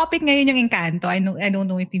hot topic ngayon yung Encanto. I don't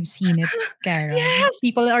know if you've seen it, Kara. Yes.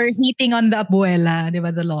 People are hating on the abuela, di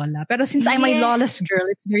ba, the lola. Pero since I'm a Lola's girl,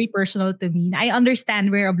 it's very personal to me. I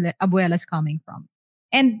understand where abuela's coming from.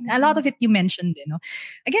 And a lot of it you mentioned,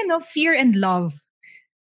 again, fear and love.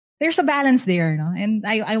 There's a balance there, and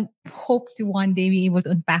I hope to one day be able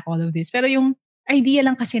to unpack all of this. Pero yung idea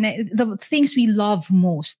lang kasi na the things we love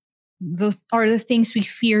most, those are the things we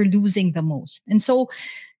fear losing the most. And so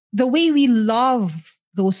the way we love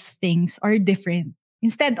those things are different.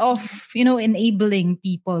 Instead of, enabling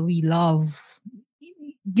people we love,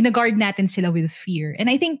 ginaguard natin sila with fear. And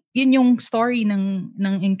I think yun yung story ng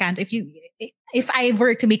Encanto. If I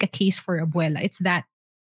were to make a case for Abuela, it's that.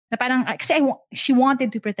 Na parang, kasi she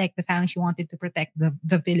wanted to protect the family, she wanted to protect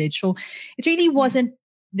the village. So it really wasn't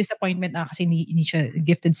disappointment kasi hindi siya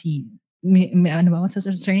gifted si,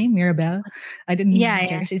 what's her name? Mirabel? I didn't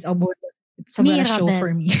care kasi it's Abuela. It's a show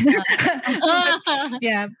for me.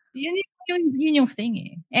 Yeah. Yun yung thing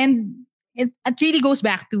eh. And it really goes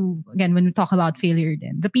back to, again, when we talk about failure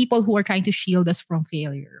then, the people who are trying to shield us from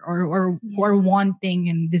failure or who are wanting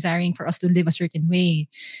and desiring for us to live a certain way,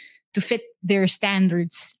 to fit their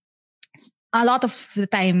standards. A lot of the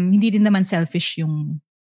time, hindi din naman selfish yung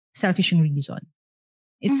reason.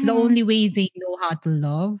 It's the only way they know how to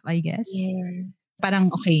love, I guess. Yes.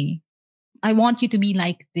 Parang, okay, I want you to be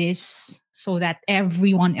like this so that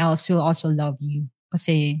everyone else will also love you.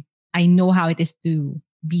 Kasi I know how it is to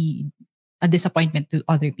be a disappointment to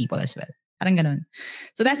other people as well. Parang ganun.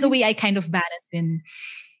 So that's the way I kind of balance in,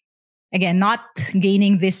 again, not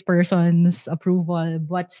gaining this person's approval,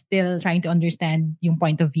 but still trying to understand yung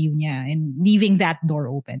point of view niya and leaving that door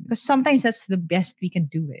open. Because sometimes that's the best we can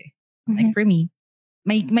do. Like for me,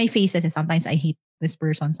 my face is sometimes I hate this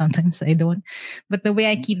person, sometimes I don't. But the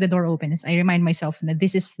way I keep the door open is I remind myself that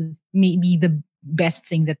this is maybe the best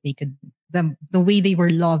thing that they could. The way they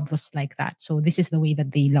were loved was like that. So this is the way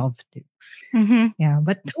that they loved too. Yeah,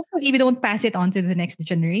 but hopefully we don't pass it on to the next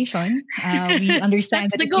generation. We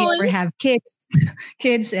understand that if we ever have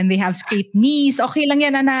kids and they have scraped knees, okay lang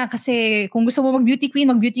yan, anak. Kasi kung gusto mo mag-beauty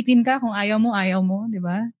queen ka. Kung ayaw mo, di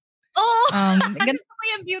ba? Oh! Gusto ko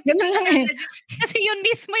yung beauty queen. Kasi yun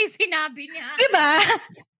mismo yung sinabi niya. Diba?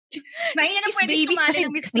 90s na pwedeng babies sumali kasi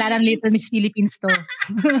ng Miss wala ng Little Miss Philippines to.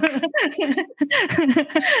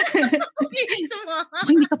 Mismo. Ako,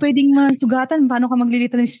 hindi ka pwedeng masugatan. Paano ka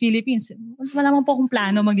magli-Little Miss Philippines? Wala naman po akong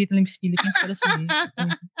plano mag-Little Miss Philippines. Pero sige.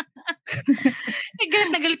 Galit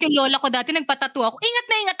na galit yung lola ko dati. Nagpatato ako. Ingat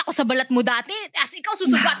na ingat ako sa balat mo dati. As ikaw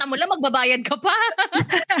susugatan mo lang, magbabayad ka pa.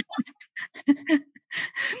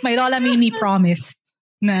 My lola made me promise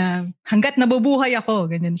na hanggat nabubuhay ako,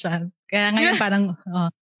 ganyan siya. Kaya ngayon parang,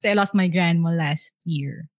 I lost my grandma last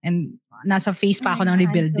year. And nasa phase pa ako ng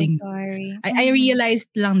rebuilding. I'm so sorry. I realized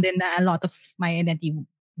lang din na a lot of my identity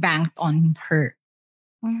banked on her.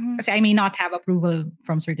 Mm-hmm. Kasi I may not have approval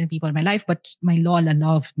from certain people in my life, but my lola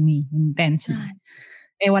loved me intensely.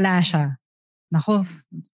 Wala siya. Nako,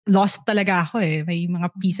 lost talaga ako eh. May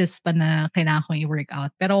mga pieces pa na kailangan kong i-work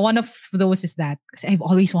out. Pero one of those is that, kasi I've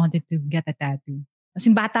always wanted to get a tattoo. As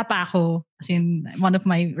in, bata pa ako. As in, one of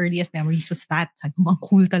my earliest memories was that. Sabi ko, ang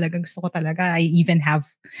cool talaga. Gusto ko talaga. I even have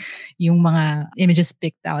yung mga images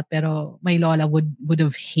picked out. Pero my lola would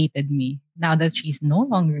have hated me. Now that she's no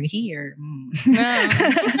longer here.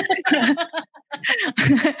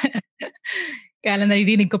 Kaya lang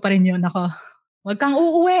naririnig ko pa rin yun. Ako, wag kang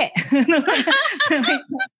uuwi.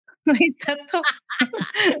 May tattoo.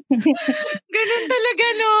 Ganun talaga,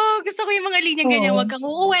 no? Gusto ko yung mga linya ganyan. Wag kang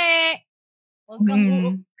uuwi. Huwag kang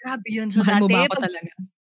grabe yun. So mahal dati, mo ba ako talaga?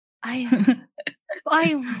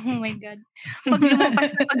 Ay, oh my God.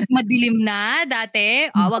 Pag madilim na dati,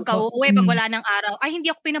 wag ka uuwi pag wala ng araw. Ay, hindi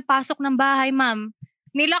ako pinapasok ng bahay, ma'am.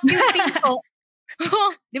 Nilock yung pinto.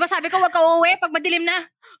 Di ba sabi ko, wag ka uuwi pag madilim na?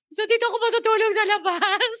 So dito ako matutulog sa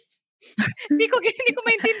labas. Hindi ko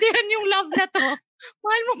maintindihan yung love na to.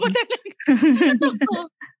 Mahal mo ba talaga?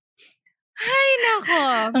 Ay, nako.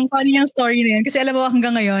 Ang funny yung story na yan. Kasi alam mo,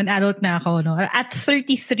 hanggang ngayon, adult na ako, no? At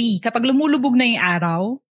 33, kapag lumulubog na yung araw,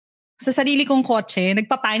 sa sarili kong kotse,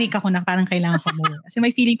 nagpapanik ako na parang kailangan ko mo. Kasi may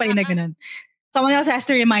feeling pa rin na ganun. Someone else has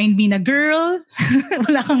to remind me na, girl,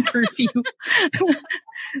 wala kang curfew.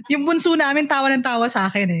 Yung bunso namin, tawa ng tawa sa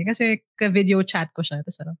akin eh. Kasi ka-video chat ko siya.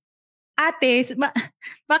 Tapos ano, ate,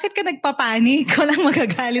 bakit ka nagpapanik? Walang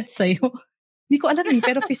magagalit sa'yo. Hindi ko alam eh,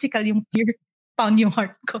 pero physical yung fear. Found yung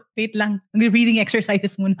heart ko. Wait lang. Breathing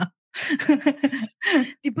exercises muna.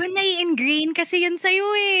 Diba nai-ingrain kasi yun sa'yo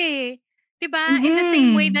eh. Diba? In the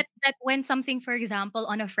same way that when something, for example,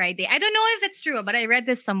 on a Friday, I don't know if it's true, but I read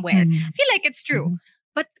this somewhere. I feel like it's true.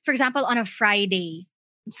 But for example, on a Friday,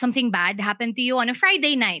 something bad happened to you on a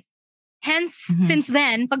Friday night. Hence, since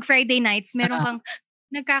then, pag Friday nights, meron kang,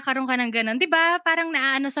 nagkakaroon ka ng ganun. Diba? Parang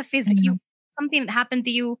naaano sa something that happened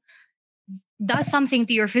to you does something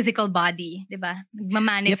to your physical body, di ba?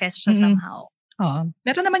 Nagmamanifest siya somehow.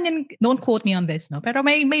 Pero naman yan, don't quote me on this, no? Pero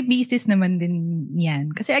may basis naman din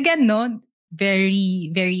yan. Kasi again, no,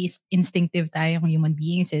 very, very instinctive tayong human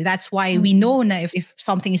beings. That's why we know na if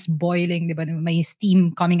something is boiling, di ba, may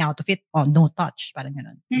steam coming out of it, no touch, parang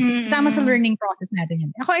ganun. Kasama sa learning process natin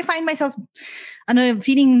yan. Ako, I find myself,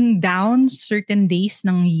 feeling down certain days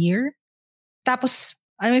ng year. Tapos,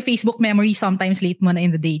 may Facebook memory sometimes late mo na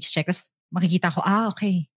in the day, check. Tapos, makikita ko,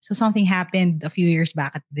 okay. So something happened a few years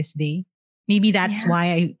back at this day. Maybe that's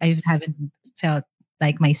why I haven't felt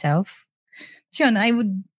like myself. So yun, I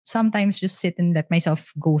would sometimes just sit and let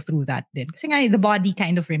myself go through that din. Kasi nga, the body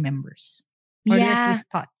kind of remembers. Or there's this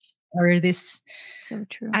touch. Or this, so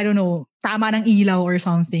true. I don't know, tama ng ilaw or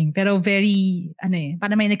something. Pero very,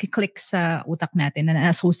 parang may nagkiklik sa utak natin na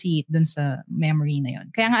na-associate dun sa memory na yun.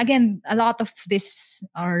 Kaya nga, again, a lot of this,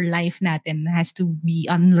 our life natin has to be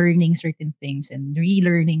unlearning certain things and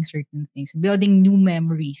relearning certain things, building new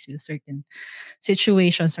memories with certain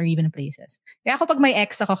situations or even places. Kaya ako pag may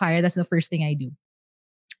ex ako, Kara, that's the first thing I do.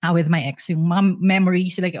 With my ex, yung mga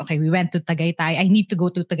memories, like, okay, we went to Tagaytay. I need to go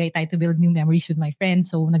to Tagaytay to build new memories with my friends.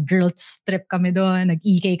 So, nag-girls trip kami doon.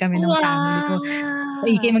 Nag-EK kami ng family ko.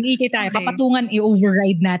 Mag-EK tayo. Okay. Papatungan,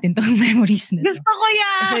 i-override natin tong memories na to. Gusto ko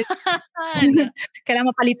yan! Kasi, kailangan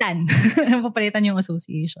mapalitan. Mapalitan yung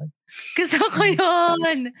association. Gusto ko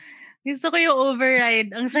yun. Gusto ko yung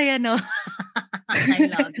override. Ang saya, no? I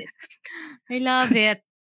love it. I love it.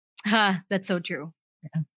 That's so true.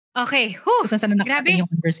 Yeah. Okay. Saan na nakatating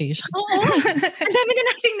yung conversation? Oo. Ang dami na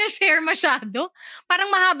nating na-share masyado.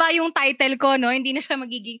 Parang mahaba yung title ko, no? Hindi na siya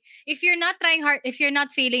magiging, if you're not trying hard, if you're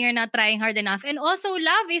not failing, you're not trying hard enough. And also,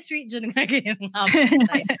 love is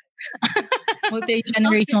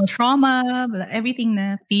multi-generational trauma, everything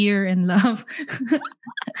na fear and love.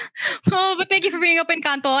 But thank you for bringing up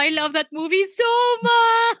Encanto. I love that movie so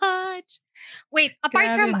much. Wait,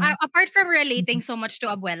 apart from relating so much to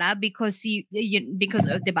Abuela because because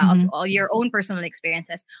of, diba, of all your own personal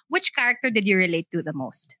experiences, which character did you relate to the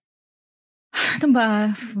most? Ano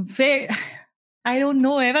ba? Fair. I don't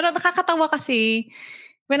know eh. Pero nakakatawa kasi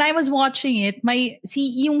when I was watching it,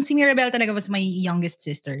 si Mirabel talaga was my youngest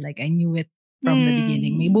sister. Like I knew it from the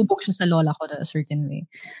beginning. May bubok siya sa lola ko a certain way.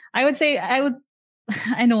 I would say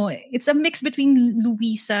I know it's a mix between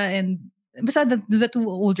Luisa and basta the two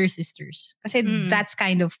older sisters. Kasi that's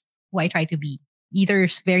kind of who I try to be. Either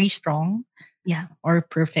very strong, or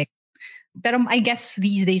perfect. Pero I guess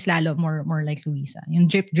these days lalo more like Luisa. Yung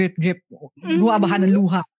drip buwabahan ng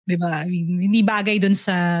luha, 'di ba? I mean, hindi bagay dun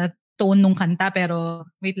sa tone nung kanta pero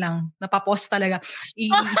wait lang, napapos talaga.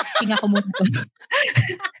 Isinga ko muna to.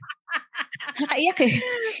 Nakaiyak eh.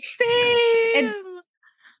 Same. And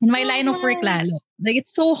my line of work lalo. Like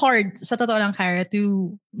it's so hard sa totoo lang, Kara,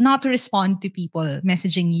 to not to respond to people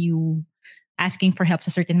messaging you asking for help sa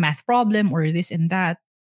certain math problem or this and that.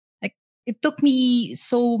 It took me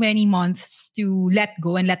so many months to let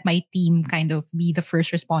go and let my team kind of be the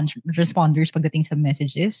first responders pagdating sa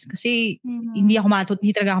messages. Kasi hindi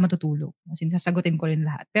talaga ako matutulog. Kasi sasagutin ko rin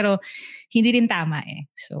lahat. Pero hindi rin tama eh.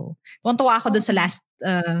 So, tuwa ako dun sa last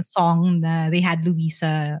song na they had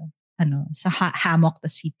Luisa sa hammock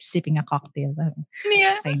sipping a cocktail.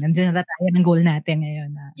 Yeah. Okay, nandiyan na tayo ng goal natin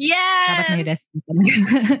ngayon. Yes! Dapat may rest.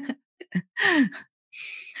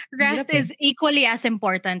 Rest is equally as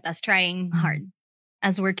important as trying hard,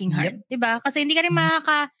 as working hard. Diba? Kasi hindi ka rin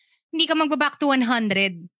hindi ka magbaback to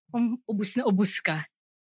 100 kung ubus na ubus ka.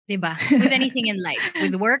 Diba? With anything in life.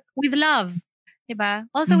 With work, with love.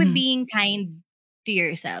 Diba? Also with being kind to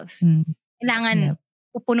yourself. Kailangan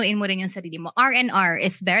pupunuin mo rin yung sarili mo. R&R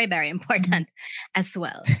is very, very important as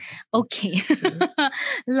well. Okay.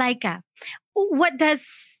 Laika, what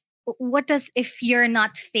does if you're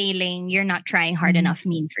not failing, you're not trying hard enough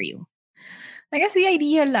mean for you? I guess the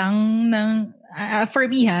idea lang ng, for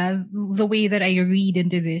me the way that I read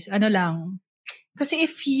into this, kasi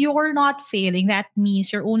if you're not failing, that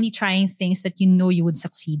means you're only trying things that you know you would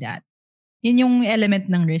succeed at. Yun yung element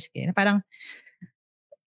ng risk eh. Parang,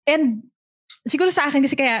 and siguro sa akin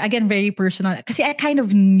kasi kaya, again, very personal, kasi I kind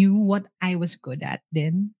of knew what I was good at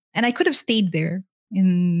then. And I could have stayed there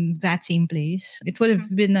in that same place. It would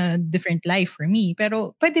have been a different life for me.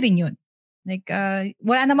 Pero pwede rin yun. Like,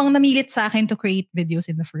 wala namang namilit sa akin to create videos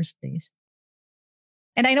in the first place.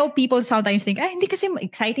 And I know people sometimes think, hindi kasi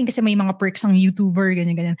exciting kasi may mga perks ng YouTuber,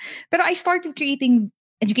 ganyan. Pero I started creating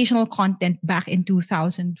educational content back in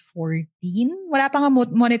 2014. Wala pa nga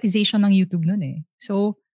monetization ng YouTube nun eh.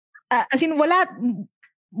 So, as in,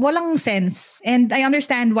 walang sense. And I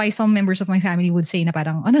understand why some members of my family would say na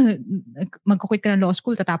parang, magkukwit ka ng law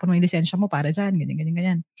school, tatapon mo yung lisensya mo para dyan,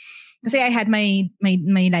 ganyan. Kasi I had my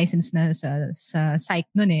license na sa psych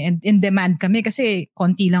nun eh. And in demand kami kasi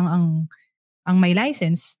konti lang ang may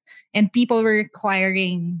license. And people were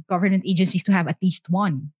requiring government agencies to have at least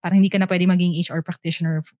one. Parang hindi ka na pwede maging HR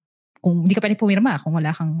practitioner kung hindi ka pwede pumirma kung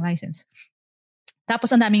wala kang license.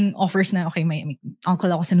 Tapos ang daming offers na, okay, may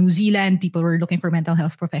uncle ako sa New Zealand, people were looking for mental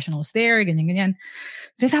health professionals there, ganyan.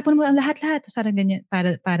 So tapon mo ang lahat-lahat, parang ganyan,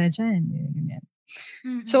 para dyan, ganyan.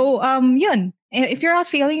 Mm-hmm. So, yun. If you're not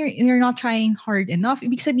failing, you're not trying hard enough,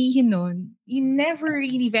 ibig sabihin nun, you never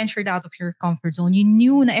really ventured out of your comfort zone. You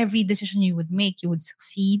knew na every decision you would make, you would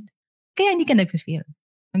succeed. Kaya hindi ka nag-fail.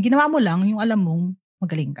 Ang ginawa mo lang, yung alam mong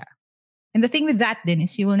magaling ka. And the thing with that then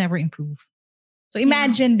is you will never improve. So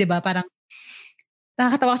imagine, di ba, parang,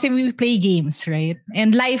 nakakatawa kasi we play games, right?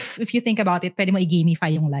 And life, if you think about it, pwede mo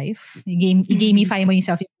i-gamify yung life. I-gamify mo yung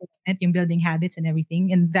self-improvement, yung building habits and everything.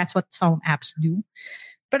 And that's what some apps do.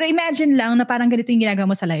 Pero imagine lang na parang ganito yung ginagawa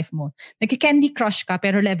mo sa life mo. Nagki-Candy Crush ka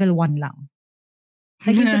pero level 1 lang.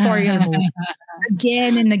 Nag-tutorial mode.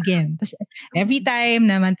 Again and again. Tapos every time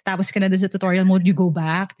naman tapos ka na doon sa tutorial mode, you go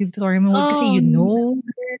back to the tutorial mode kasi you know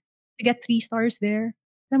you get 3 stars there.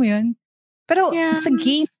 Alam mo yun? Pero sa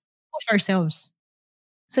games, push ourselves.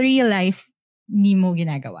 Sa real life, hindi mo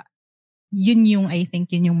ginagawa. Yun yung, I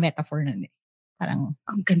think, yun yung metaphor na eh. Parang,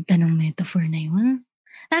 ang ganda ng metaphor na yun.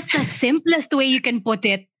 That's the simplest way you can put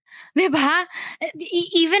it. Diba?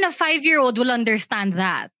 Even a 5-year-old will understand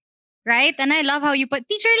that. Right? And I love how you put,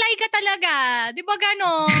 Teacher Laika talaga. Diba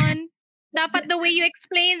ganon? Dapat the way you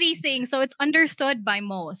explain these things, so it's understood by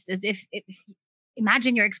most. As if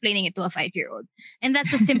imagine you're explaining it to a 5-year-old. And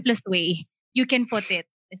that's the simplest way you can put it.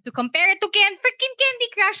 Is to compare it to freaking Candy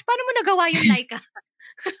Crush. Paano mo nagawa yung Laika?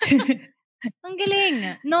 Ang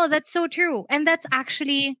galing. No, that's so true. And that's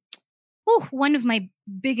actually one of my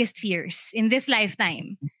biggest fears in this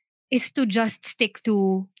lifetime is to just stick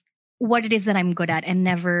to what it is that I'm good at and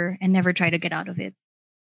never try to get out of it.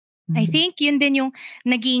 I think yun din yung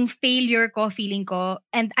naging failure ko, feeling ko.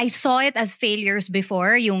 And I saw it as failures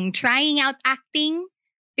before, yung trying out acting.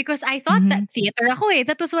 Because I thought that theater ako eh.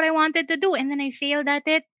 That was what I wanted to do. And then I failed at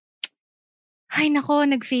it. Ay nako,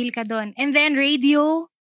 nag-fail ka doon. And then radio.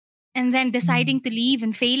 And then deciding to leave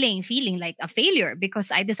and feeling like a failure because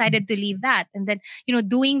I decided to leave that. And then,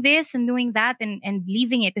 doing this and doing that and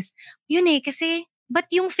leaving it is, yun eh, kasi, but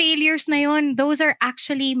yung failures na yun, those are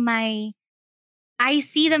actually I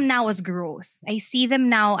see them now as growth. I see them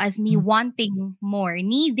now as me wanting more,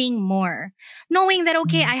 needing more, knowing that,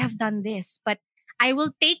 okay, I have done this, but I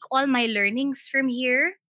will take all my learnings from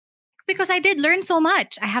here because I did learn so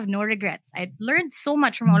much. I have no regrets. I learned so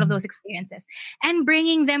much from all of those experiences and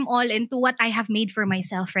bringing them all into what I have made for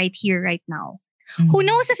myself right here, right now. Who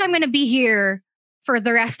knows if I'm going to be here for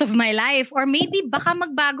the rest of my life or maybe baka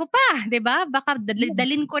magbago pa, diba? Baka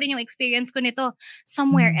dalin ko rin yung experience ko nito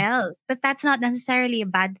somewhere else. But that's not necessarily a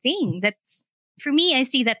bad thing. That's, for me, I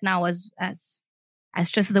see that now as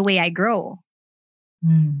just the way I grow.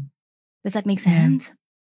 Does that make sense?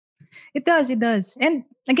 It does. And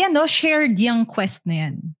again, shared yung quest na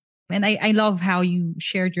yan. And I love how you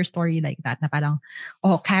shared your story like that. Na parang,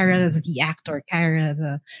 Cara the actor, Cara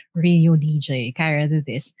the radio DJ, Cara the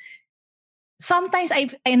this. Sometimes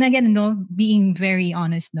and again, being very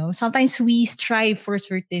honest, sometimes we strive for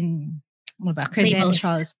certain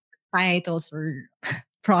credentials, titles, or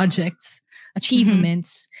projects,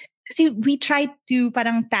 achievements. Kasi we try to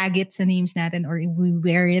parang tag it sa names natin or we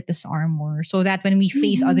wear it as armor so that when we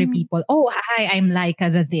face other people, hi, I'm Laika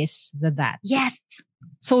the this, the that. Yes.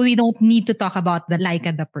 So we don't need to talk about the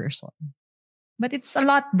Laika the person. But it's a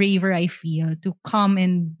lot braver, I feel, to come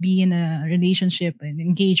and be in a relationship and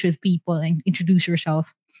engage with people and introduce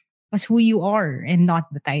yourself as who you are and not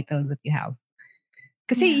the title that you have.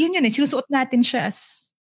 Kasi yun sinusuot natin siya as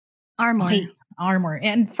armor. Okay, armor.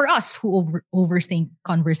 And for us who overthink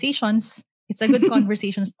conversations, it's a good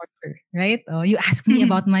conversation starter, right? You ask me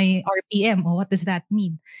about my RPM. What does that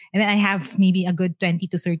mean? And then I have maybe a good 20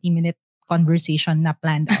 to 30 minute conversation na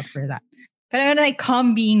planned out for that. But when I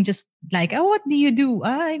come being just like, what do you do?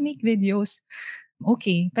 I make videos.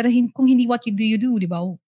 Okay. Pero kung hindi what you do, di ba?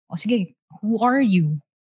 Sige, who are you?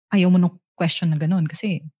 Ayaw mo nung question na ganun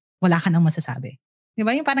kasi wala ka nang masasabi. Di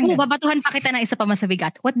ba? Yung parang babatuhan pa kita ng isa pa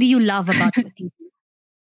masabigat. What do you love about what you do?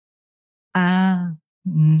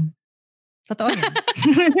 Totoo yan.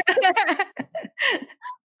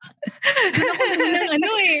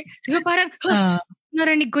 Di ba parang,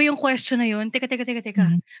 narinig ko yung question na yun. Teka.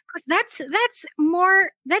 Because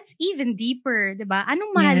that's even deeper, di ba?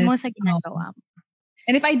 Anong mahal mo sa ginagawa mo?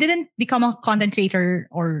 And if I didn't become a content creator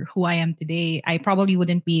or who I am today, I probably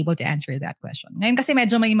wouldn't be able to answer that question. Ngayon kasi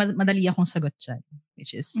medyo may madali akong sagot dyan,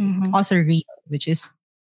 which is also real, which is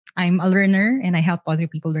I'm a learner and I help other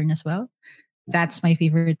people learn as well. That's my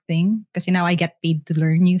favorite thing. Kasi now I get paid to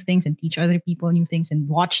learn new things and teach other people new things and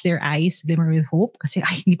watch their eyes glimmer with hope. Kasi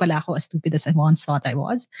hindi pala ako as stupid as I once thought I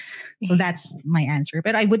was. So that's my answer.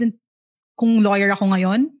 But I wouldn't, kung lawyer ako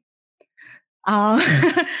ngayon,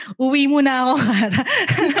 uwi muna ako.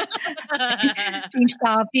 Change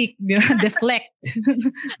topic. Deflect.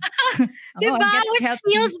 Diba? Which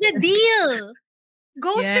seals the deal.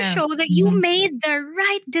 Goes to show that you made the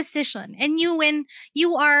right decision. And when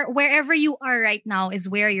you are, wherever you are right now is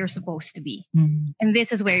where you're supposed to be. And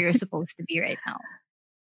this is where you're supposed to be right now.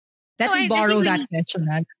 Let me borrow that question.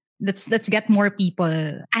 Let's get more people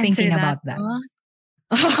thinking about that.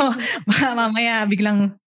 Mamaya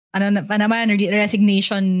biglang pa naman,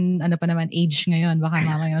 resignation, pa naman, age ngayon. Baka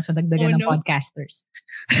mamaya so dagdagan ng podcasters.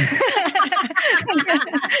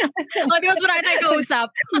 Di mas marami tayo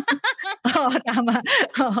kausap. Tama.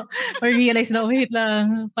 Ma-realize na, wait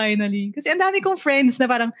lang, finally. Kasi ang dami kong friends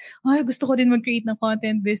na parang, gusto ko din mag-create ng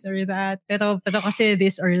content, this or that. Pero kasi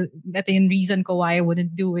this or that yung reason ko why I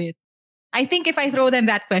wouldn't do it. I think if I throw them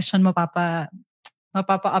that question, mapapa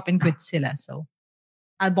up and quit sila. So,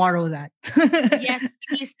 I'll borrow that. Yes,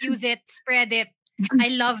 please use it, spread it. I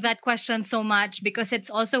love that question so much because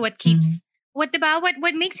it's also what keeps what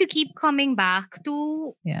makes you keep coming back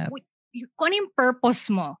to kung ano yung purpose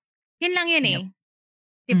mo. Yun lang yun eh.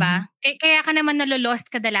 Diba? Kaya ka naman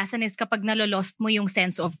nalolost kadalasan is kapag nalolost mo yung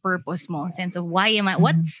sense of purpose mo. Sense of why am I,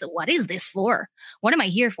 what is this for? What am I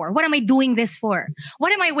here for? What am I doing this for?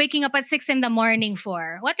 What am I waking up at 6 a.m.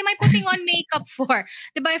 for? What am I putting on makeup for?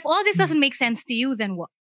 Diba? If all this doesn't make sense to you, then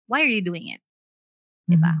why are you doing it?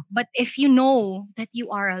 Diba? But if you know that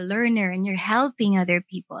you are a learner and you're helping other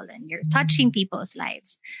people and you're touching people's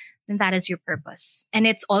lives, then that is your purpose. And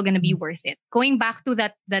it's all going to be worth it. Going back to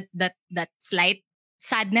that slight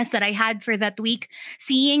sadness that I had for that week,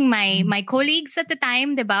 seeing my colleagues at the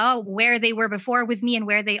time, diba, where they were before with me and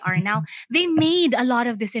where they are now, they made a lot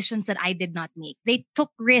of decisions that I did not make. They took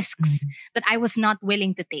risks that I was not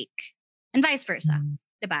willing to take. And vice versa.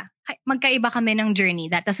 Diba? Magkaiba kami ng journey.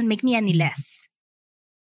 That doesn't make me any less.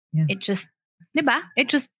 Yeah. It just, diba?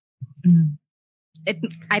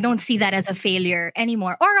 I don't see that as a failure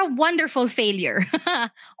anymore, or a wonderful failure,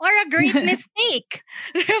 or a great mistake.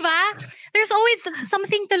 Diba? There's always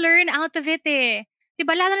something to learn out of it eh.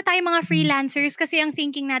 Diba? Lalo na tayo mga freelancers kasi ang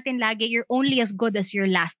thinking natin lagi, you're only as good as your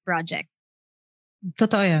last project.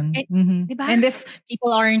 Totoo yan. Diba? And if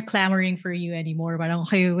people aren't clamoring for you anymore, parang,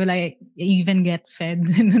 okay, will I even get fed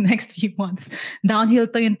in the next few months? Downhill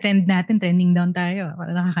to yung trend natin, trending down tayo.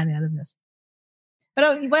 Parang nakakanialam.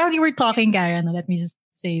 But while you were talking, Karen, let me just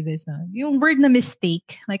say this. No? Yung word na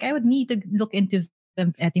mistake, like I would need to look into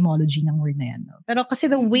the etymology ng word na yan. No? Pero kasi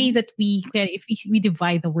the way that if we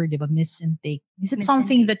divide the word, diba, miss and take, is it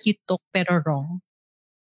something that you took pero wrong?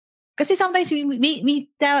 Kasi sometimes we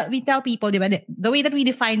tell people, diba, the way that we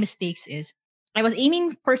define mistakes is, I was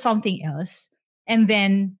aiming for something else and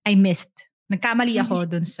then I missed. Nagkamali ako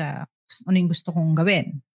dun sa ano yung gusto kong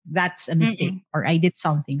gawin. That's a mistake. Or I did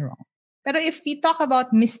something wrong. Pero if you talk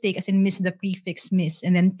about mistake as in miss, the prefix miss,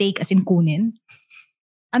 and then take as in kunin,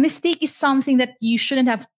 a mistake is something that you shouldn't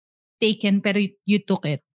have taken pero you took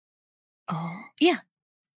it. Oh, yeah.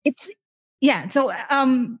 So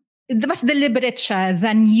mas deliberate siya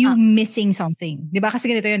than you missing something. 'Di ba? Kasi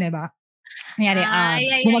ganito 'yun, 'di ba? Kunyari,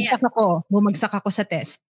 bumagsak ako sa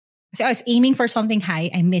test. Kasi I was aiming for something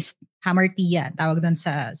high, I missed. Hamartia, tawag doon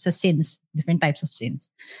sa sins, different types of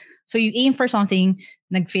sins. So you aim for something,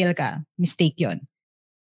 nag-fail ka, mistake yon.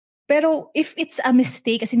 Pero if it's a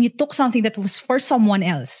mistake, as in you took something that was for someone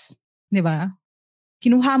else, di ba?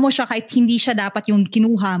 Kinuha mo siya kahit hindi siya dapat yung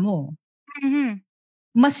kinuha mo.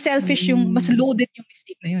 Mas selfish mas loaded yung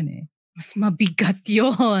mistake na yun eh. Mas mabigat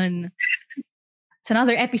yun. It's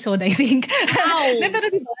another episode, I think. Pero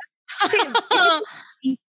diba? Kasi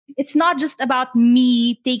it's not just about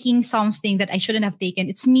me taking something that I shouldn't have taken.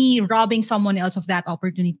 It's me robbing someone else of that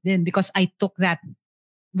opportunity then because I took that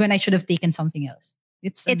when I should have taken something else.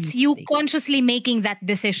 It's you consciously making that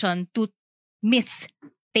decision to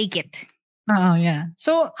take it. Oh, yeah.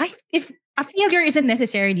 So if a failure isn't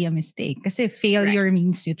necessarily a mistake, kasi failure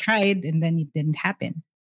means you tried and then it didn't happen.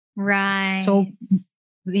 Right. So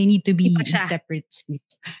they need to be in separate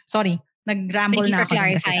scripts. Sorry. Nag-ramble na ako.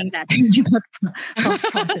 Thank you for clarifying that.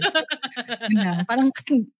 Process. Parang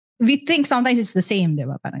we think sometimes it's the same, di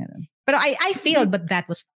ba? Parang ganun. Pero I failed, but that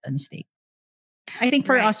was not a mistake. I think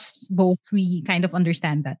for us both, we kind of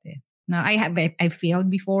understand that. Eh. Now, I failed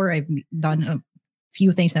before. I've done a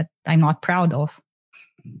few things that I'm not proud of.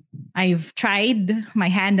 I've tried my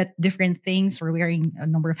hand at different things or wearing a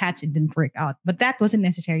number of hats. It didn't work out. But that wasn't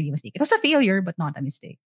necessarily a mistake. It was a failure, but not a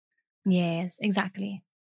mistake. Yes, exactly.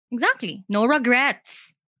 Exactly. No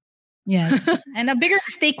regrets. Yes. And a bigger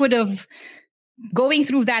mistake would have going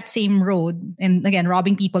through that same road and again,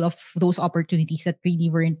 robbing people of those opportunities that really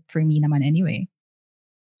weren't for me naman anyway.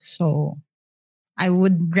 So I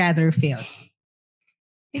would rather fail.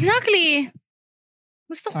 Exactly.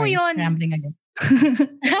 Gusto ko yun. Rambling again.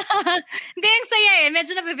 Hindi, ang saya eh.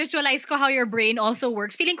 Medyo na-visualize ko how your brain also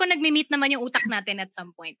works. Feeling ko nagmi-meet naman yung utak natin at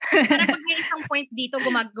some point. Parang pag may isang point dito,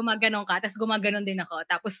 gumaganon ka, tapos gumaganon din ako.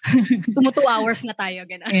 Tapos 2 hours na tayo.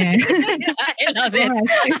 Ganun. Yeah. I love it.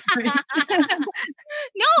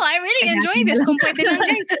 No, I'm really enjoying this. Kung pwede lang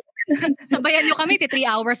guys. Sabayan nyo kami, 3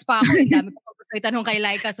 hours pa ako. Ang dami ko itanong kay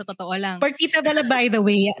Laika, sa totoo lang. For Tita Bella, by the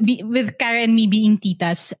way, with Karen and me being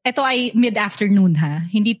titas, ito ay mid-afternoon ha.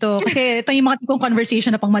 Hindi to, kasi ito yung mga tipong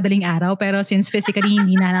conversation na pang madaling araw, pero since physically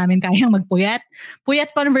hindi na namin kayang magpuyat,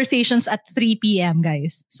 puyat conversations at 3 p.m.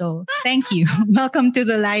 guys. So, thank you. Welcome to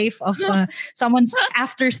the life of someone's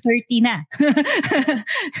after 30 na.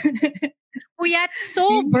 Puyat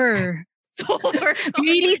sober. We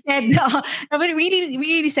really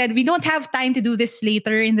said we don't have time to do this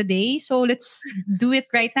later in the day, so let's do it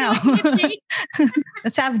right now.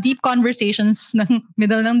 Let's have deep conversations ng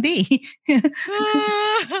middle ng day.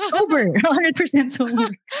 Sober, 100% sober.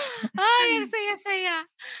 Ay, saya.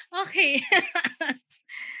 Okay.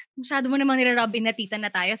 Masyado mo namang nire-robin na tita na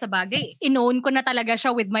tayo sa bagay. Inown ko na talaga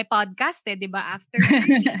siya with my podcast di ba? After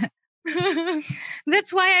That's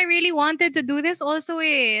why I really wanted to do this also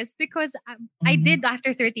is because I did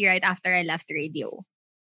after 30 right after I left radio.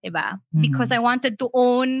 Diba? Because I wanted to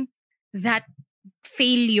own that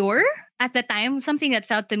failure at the time, something that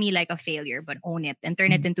felt to me like a failure, but own it and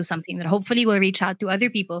turn it into something that hopefully will reach out to other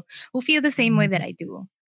people who feel the same way that I do.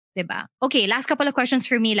 Diba? Okay, last couple of questions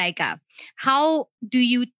for me, Laika. How do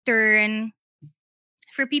you turn,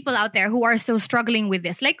 for people out there who are still struggling with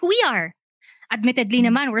this, like we are? Admittedly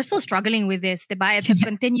naman, we're still struggling with this, diba? It's a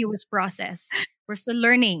continuous process. We're still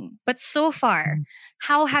learning. But so far,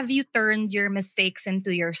 how have you turned your mistakes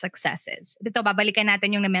into your successes? Ito, babalikan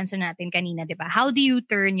natin yung na-mention natin kanina, diba? How do you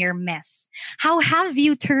turn your mess? How have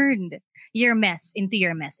you turned your mess into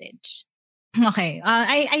your message? Okay.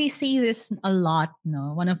 I say this a lot.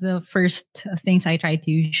 No, one of the first things I tried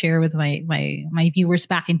to share with my viewers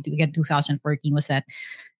back in 2014 was that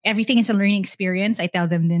everything is a learning experience. I tell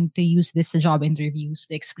them then to use this job interviews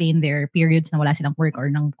to explain their periods na wala silang work or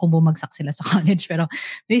nang kung bumagsak sila sa college. Pero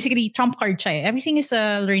basically, trump card siya eh. Everything is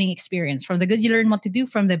a learning experience. From the good, you learn what to do.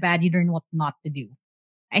 From the bad, you learn what not to do.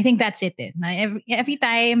 I think that's it. Na every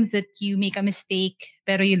time that you make a mistake,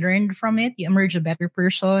 pero you learn from it, you emerge a better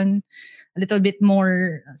person, a little bit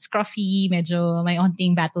more scruffy, medyo may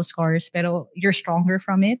onting battle scars, pero you're stronger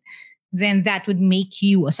from it, then that would make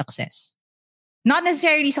you a success. Not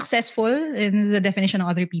necessarily successful in the definition of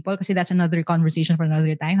other people, because that's another conversation for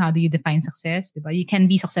another time. How do you define success? Diba? You can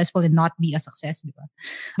be successful and not be a success. Diba?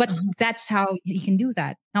 But that's how you can do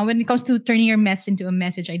that. Now, when it comes to turning your mess into a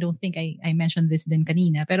message, I don't think I mentioned this din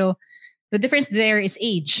kanina. Pero the difference there is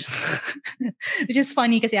age. Which is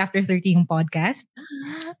funny kasi after 30 yung podcast.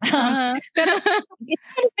 Pero it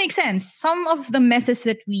kind of makes sense. Some of the messes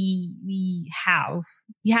that we have,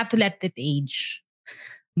 you have to let it age.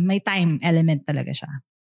 May time element talaga siya.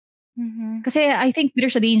 Kasi I think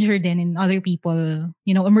there's a danger then in other people,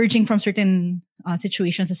 emerging from certain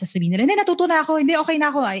situations na sasabihin nila, hindi, natuto na ako, hindi, okay na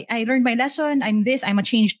ako, I learned my lesson, I'm this, I'm a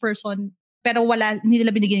changed person. Pero hindi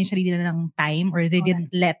nila binigyan yung sarili nila ng time, or they didn't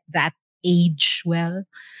let that age well.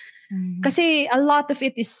 Kasi a lot of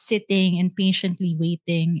it is sitting and patiently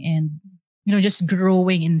waiting and, just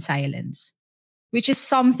growing in silence. Which is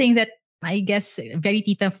something that I guess very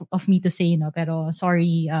tita of me to say, pero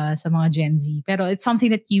sorry sa mga Gen Z. Pero it's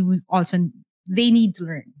something that they need to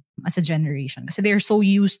learn as a generation. Kasi they're so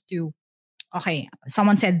used to, okay,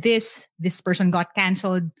 someone said this person got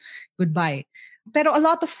canceled, goodbye. Pero a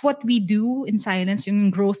lot of what we do in silence,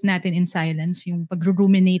 yung growth natin in silence, yung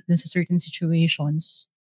pag-ruminate dun sa certain situations,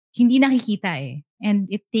 hindi nakikita eh. And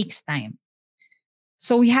it takes time.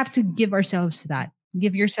 So we have to give ourselves that.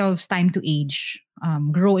 Give yourselves time to age.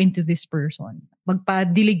 Grow into this person.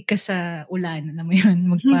 Magpadilig ka sa ulan. Alam mo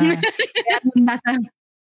yun?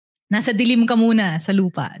 Nasa dilim ka muna sa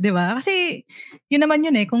lupa. Diba? Kasi yun naman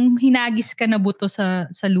yun eh. Kung hinagis ka na buto sa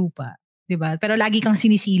lupa. Diba? Pero lagi kang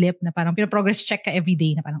sinisilip na parang progress check ka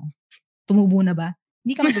everyday na parang tumubo na ba?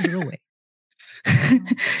 Hindi ka mag-grow eh.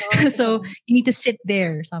 So you need to sit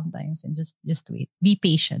there sometimes and just wait. Be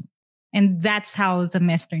patient. And that's how the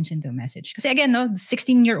mess turns into a message. Because again, the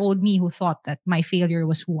 16-year-old me who thought that my failure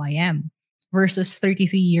was who I am versus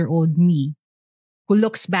 33-year-old me who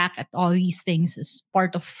looks back at all these things as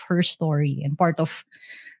part of her story and part of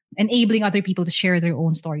enabling other people to share their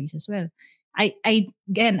own stories as well. I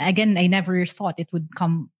never thought it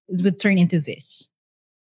would turn into this.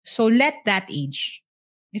 So let that age.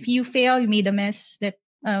 If you fail, you made a mess,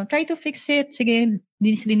 try to fix it. Sige,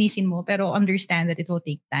 linisin mo, pero understand that it will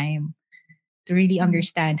take time to really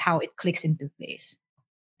understand how it clicks into place.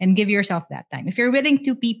 And give yourself that time. If you're willing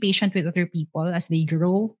to be patient with other people as they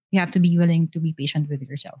grow, you have to be willing to be patient with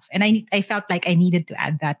yourself. And I felt like I needed to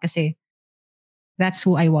add that kasi that's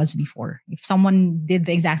who I was before. If someone did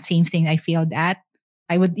the exact same thing I failed at,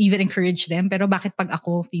 I would even encourage them. Pero bakit pag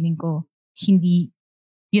ako, feeling ko, hindi,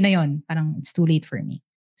 yun na yun, parang it's too late for me.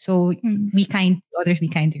 So be kind to others, be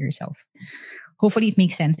kind to yourself. Hopefully it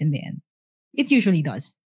makes sense in the end. It usually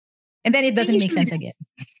does. And then it doesn't make sense again.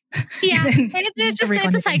 Yeah. And it's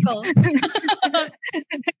a cycle.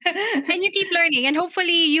 And you keep learning. And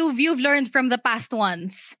hopefully you've learned from the past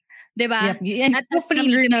ones. Diba? Yep. And hopefully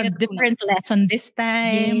learn a different lesson this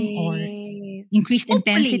time. Or increased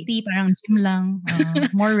intensity. Parang gym lang.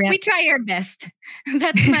 More reps. We try our best.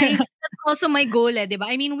 That's also my goal. Diba?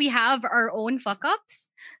 I mean, we have our own fuck-ups.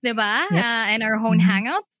 Diba? Yep. And our own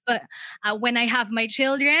hang-ups. But when I have my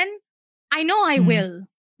children, I know I will.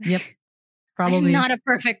 Yep. Probably. I'm not a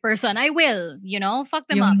perfect person. I will, fuck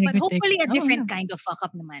them up. But hopefully a different kind of fuck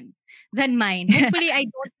up naman than mine. Hopefully I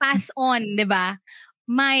don't pass on, diba,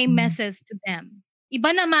 my messes to them.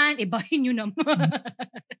 Iba naman, ibahin nyo naman.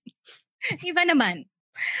 Iba naman.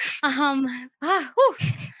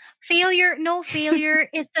 Failure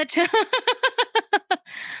is such a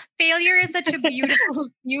beautiful,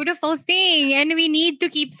 beautiful thing. And we need to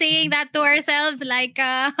keep saying that to ourselves like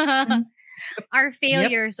our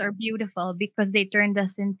failures are beautiful because they turned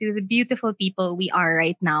us into the beautiful people we are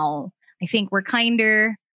right now. I think we're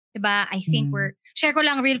kinder, Diba? I think share ko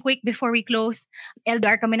lang real quick before we close.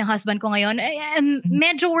 LDR kami ng husband ko ngayon.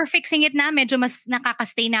 Medyo we're fixing it na. Medyo mas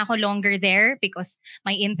nakakastay na ako longer there because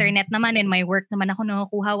my internet naman and my work naman ako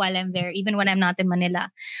nakukuha while I'm there, even when I'm not in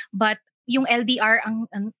Manila. But yung LDR,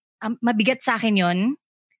 ang mabigat sa akin yun,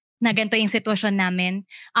 na ganito yung sitwasyon namin.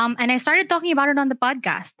 And I started talking about it on the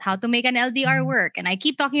podcast, how to make an LDR work. And I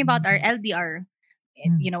keep talking about our LDR,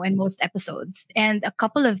 in most episodes. And a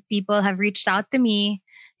couple of people have reached out to me.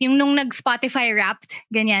 Yung nung nag-Spotify Wrapped,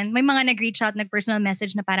 ganyan, may mga nag-reach out, nag-personal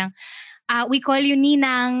message na parang, we call you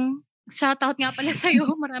Ninang. Shoutout nga pala sa'yo.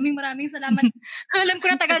 Maraming salamat. Alam ko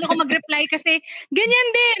na tagal ako mag-reply kasi ganyan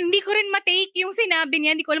din. Hindi ko rin matake yung sinabi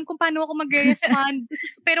niya. Hindi ko alam kung paano ako mag-respond.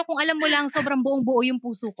 Pero kung alam mo lang, sobrang buong-buo yung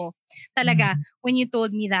puso ko. Talaga, when you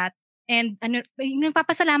told me that. And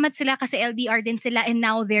nagpapasalamat sila kasi LDR din sila and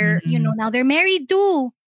now they're, now they're married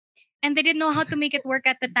too. And they didn't know how to make it work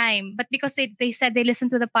at the time. But because they said they listened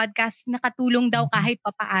to the podcast, nakatulong daw kahit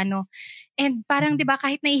papaano. And parang, di ba,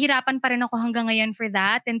 kahit nahihirapan pa rin ako hanggang ngayon for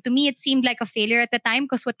that. And to me, it seemed like a failure at the time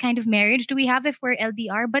because what kind of marriage do we have if we're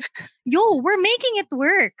LDR? But we're making it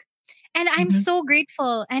work. And I'm so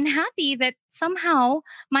grateful and happy that somehow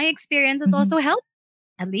my experience has also helped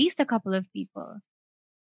at least a couple of people.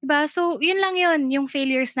 Diba? So, yun lang yun. Yung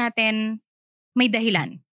failures natin, may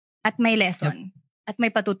dahilan at may lesson. At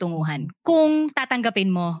may patutunguhan kung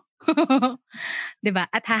tatanggapin mo. 'Di ba?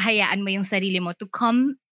 At hahayaan mo yung sarili mo to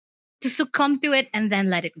succumb to it and then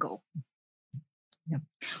let it go. Yep.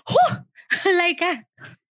 Laika.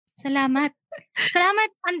 Salamat.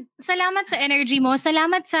 Salamat sa energy mo.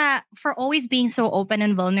 Salamat for always being so open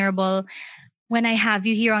and vulnerable when I have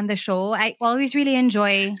you here on the show. I always really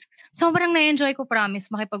enjoy. Sobrang na-enjoy ko, promise,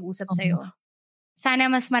 makipag-usap sa'yo. Sana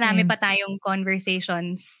mas marami pa tayong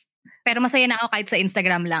conversations. Pero masaya na ako kahit sa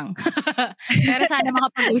Instagram lang. Pero sana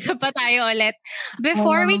makapag-usap pa tayo ulit.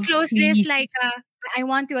 Before we close this, I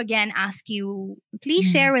want to again ask you, please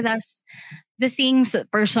share with us the things that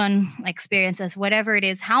person experiences, whatever it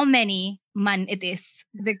is, how many man it is,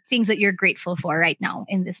 the things that you're grateful for right now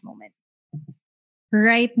in this moment.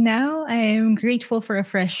 Right now, I'm grateful for a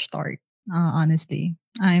fresh start, honestly.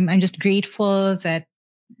 I'm just grateful that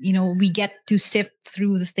we get to sift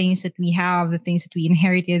through the things that we have, the things that we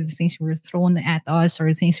inherited, the things were thrown at us, or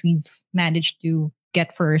the things we've managed to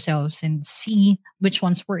get for ourselves and see which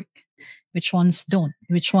ones work, which ones don't,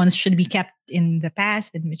 which ones should be kept in the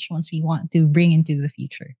past, and which ones we want to bring into the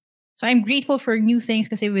future. So I'm grateful for new things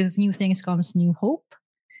because with new things comes new hope.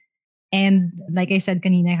 And like I said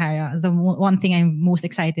kanina, Kara, the one thing I'm most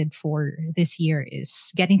excited for this year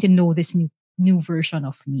is getting to know this new version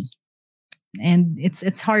of me. And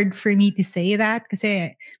it's hard for me to say that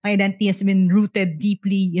kasi my identity has been rooted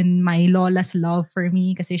deeply in my lola's love for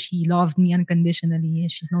me kasi she loved me unconditionally.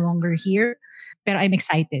 She's no longer here. But I'm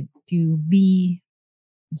excited to be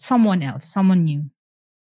someone else, someone new.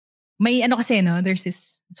 May kasi, there's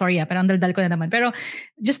this, sorry parang daldal ko na naman. Pero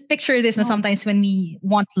just picture this, sometimes when we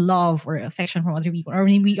want love or affection from other people, or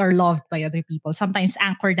when we are loved by other people, sometimes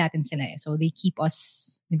anchor natin sila. So they keep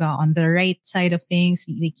us, diba, on the right side of things.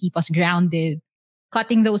 They keep us grounded.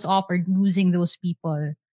 Cutting those off or losing those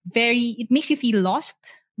people, it makes you feel lost.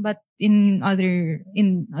 But in other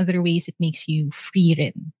ways, it makes you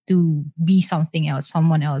free to be something else,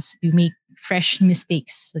 someone else, to make fresh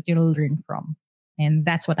mistakes that you'll learn from. And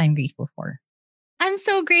that's what I'm grateful for. I'm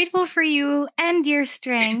so grateful for you and your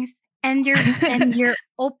strength and your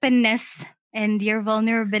openness and your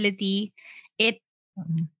vulnerability. It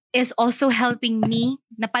is also helping me.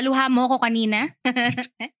 Napaluha mo ko kanina.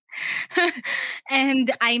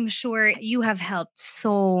 And I'm sure you have helped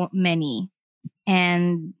so many.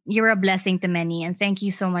 And you're a blessing to many. And thank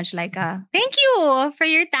you so much, Laika. Thank you for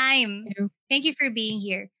your time. Thank you for being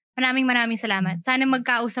here. Maraming salamat. Sana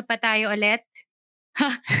magkausap pa tayo ulit.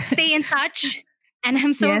 Stay in touch. And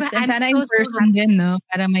I'm so yes, and sana in person din, no?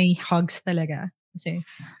 Para may hugs talaga. Kasi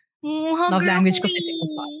love language ko physical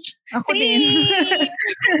touch. Ako din.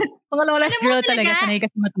 Mga lola's girl talaga. Sanay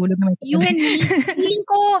kasi matulog na may you and me.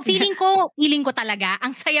 Feeling ko talaga.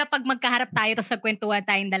 Ang saya pag magkaharap tayo tapos nagkwentuhan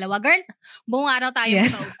tayong dalawa. Girl, buong araw tayo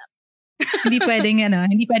mag-usap. Hindi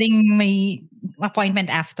pwedeng may appointment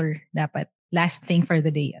after. Dapat last thing for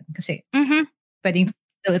the day yan. Kasi pwedeng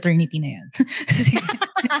till eternity na yan.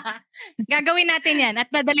 Gagawin natin yan at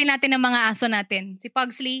dadali natin ang mga aso natin. Si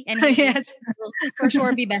Pugsley and he will for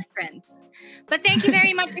sure be best friends. But thank you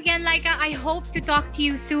very much again, Laika. I hope to talk to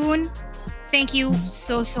you soon. Thank you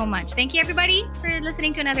so much. Thank you, everybody, for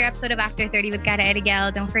listening to another episode of After 30 with Cara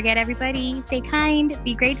Erigel. Don't forget, everybody, stay kind,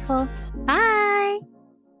 be grateful. Bye!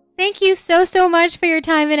 Thank you so much for your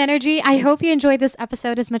time and energy. I hope you enjoyed this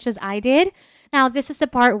episode as much as I did. Now, this is the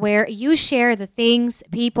part where you share the things,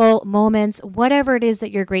 people, moments, whatever it is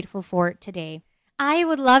that you're grateful for today. I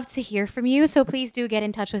would love to hear from you, so please do get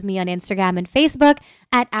in touch with me on Instagram and Facebook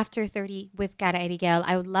at After30 with Cara Erigel.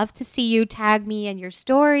 I would love to see you. Tag me in your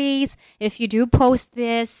stories if you do post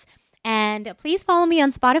this. And please follow me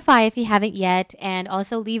on Spotify if you haven't yet, and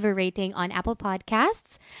also leave a rating on Apple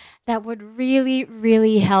Podcasts. That would really,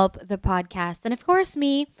 really help the podcast. And of course,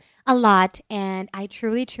 me a lot. And I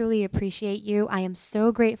truly, truly appreciate you. I am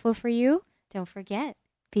so grateful for you. Don't forget,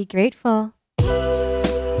 be grateful.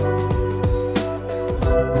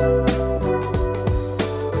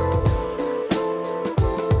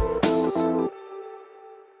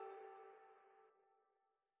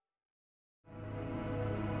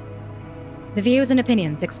 The views and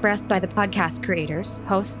opinions expressed by the podcast creators,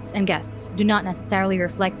 hosts, and guests do not necessarily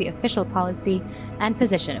reflect the official policy and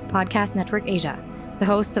position of Podcast Network Asia, the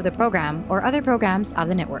hosts of the program, or other programs of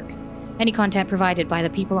the network. Any content provided by the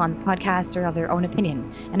people on the podcast are of their own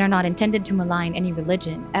opinion and are not intended to malign any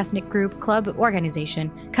religion, ethnic group, club,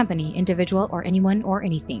 organization, company, individual, or anyone or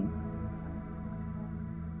anything.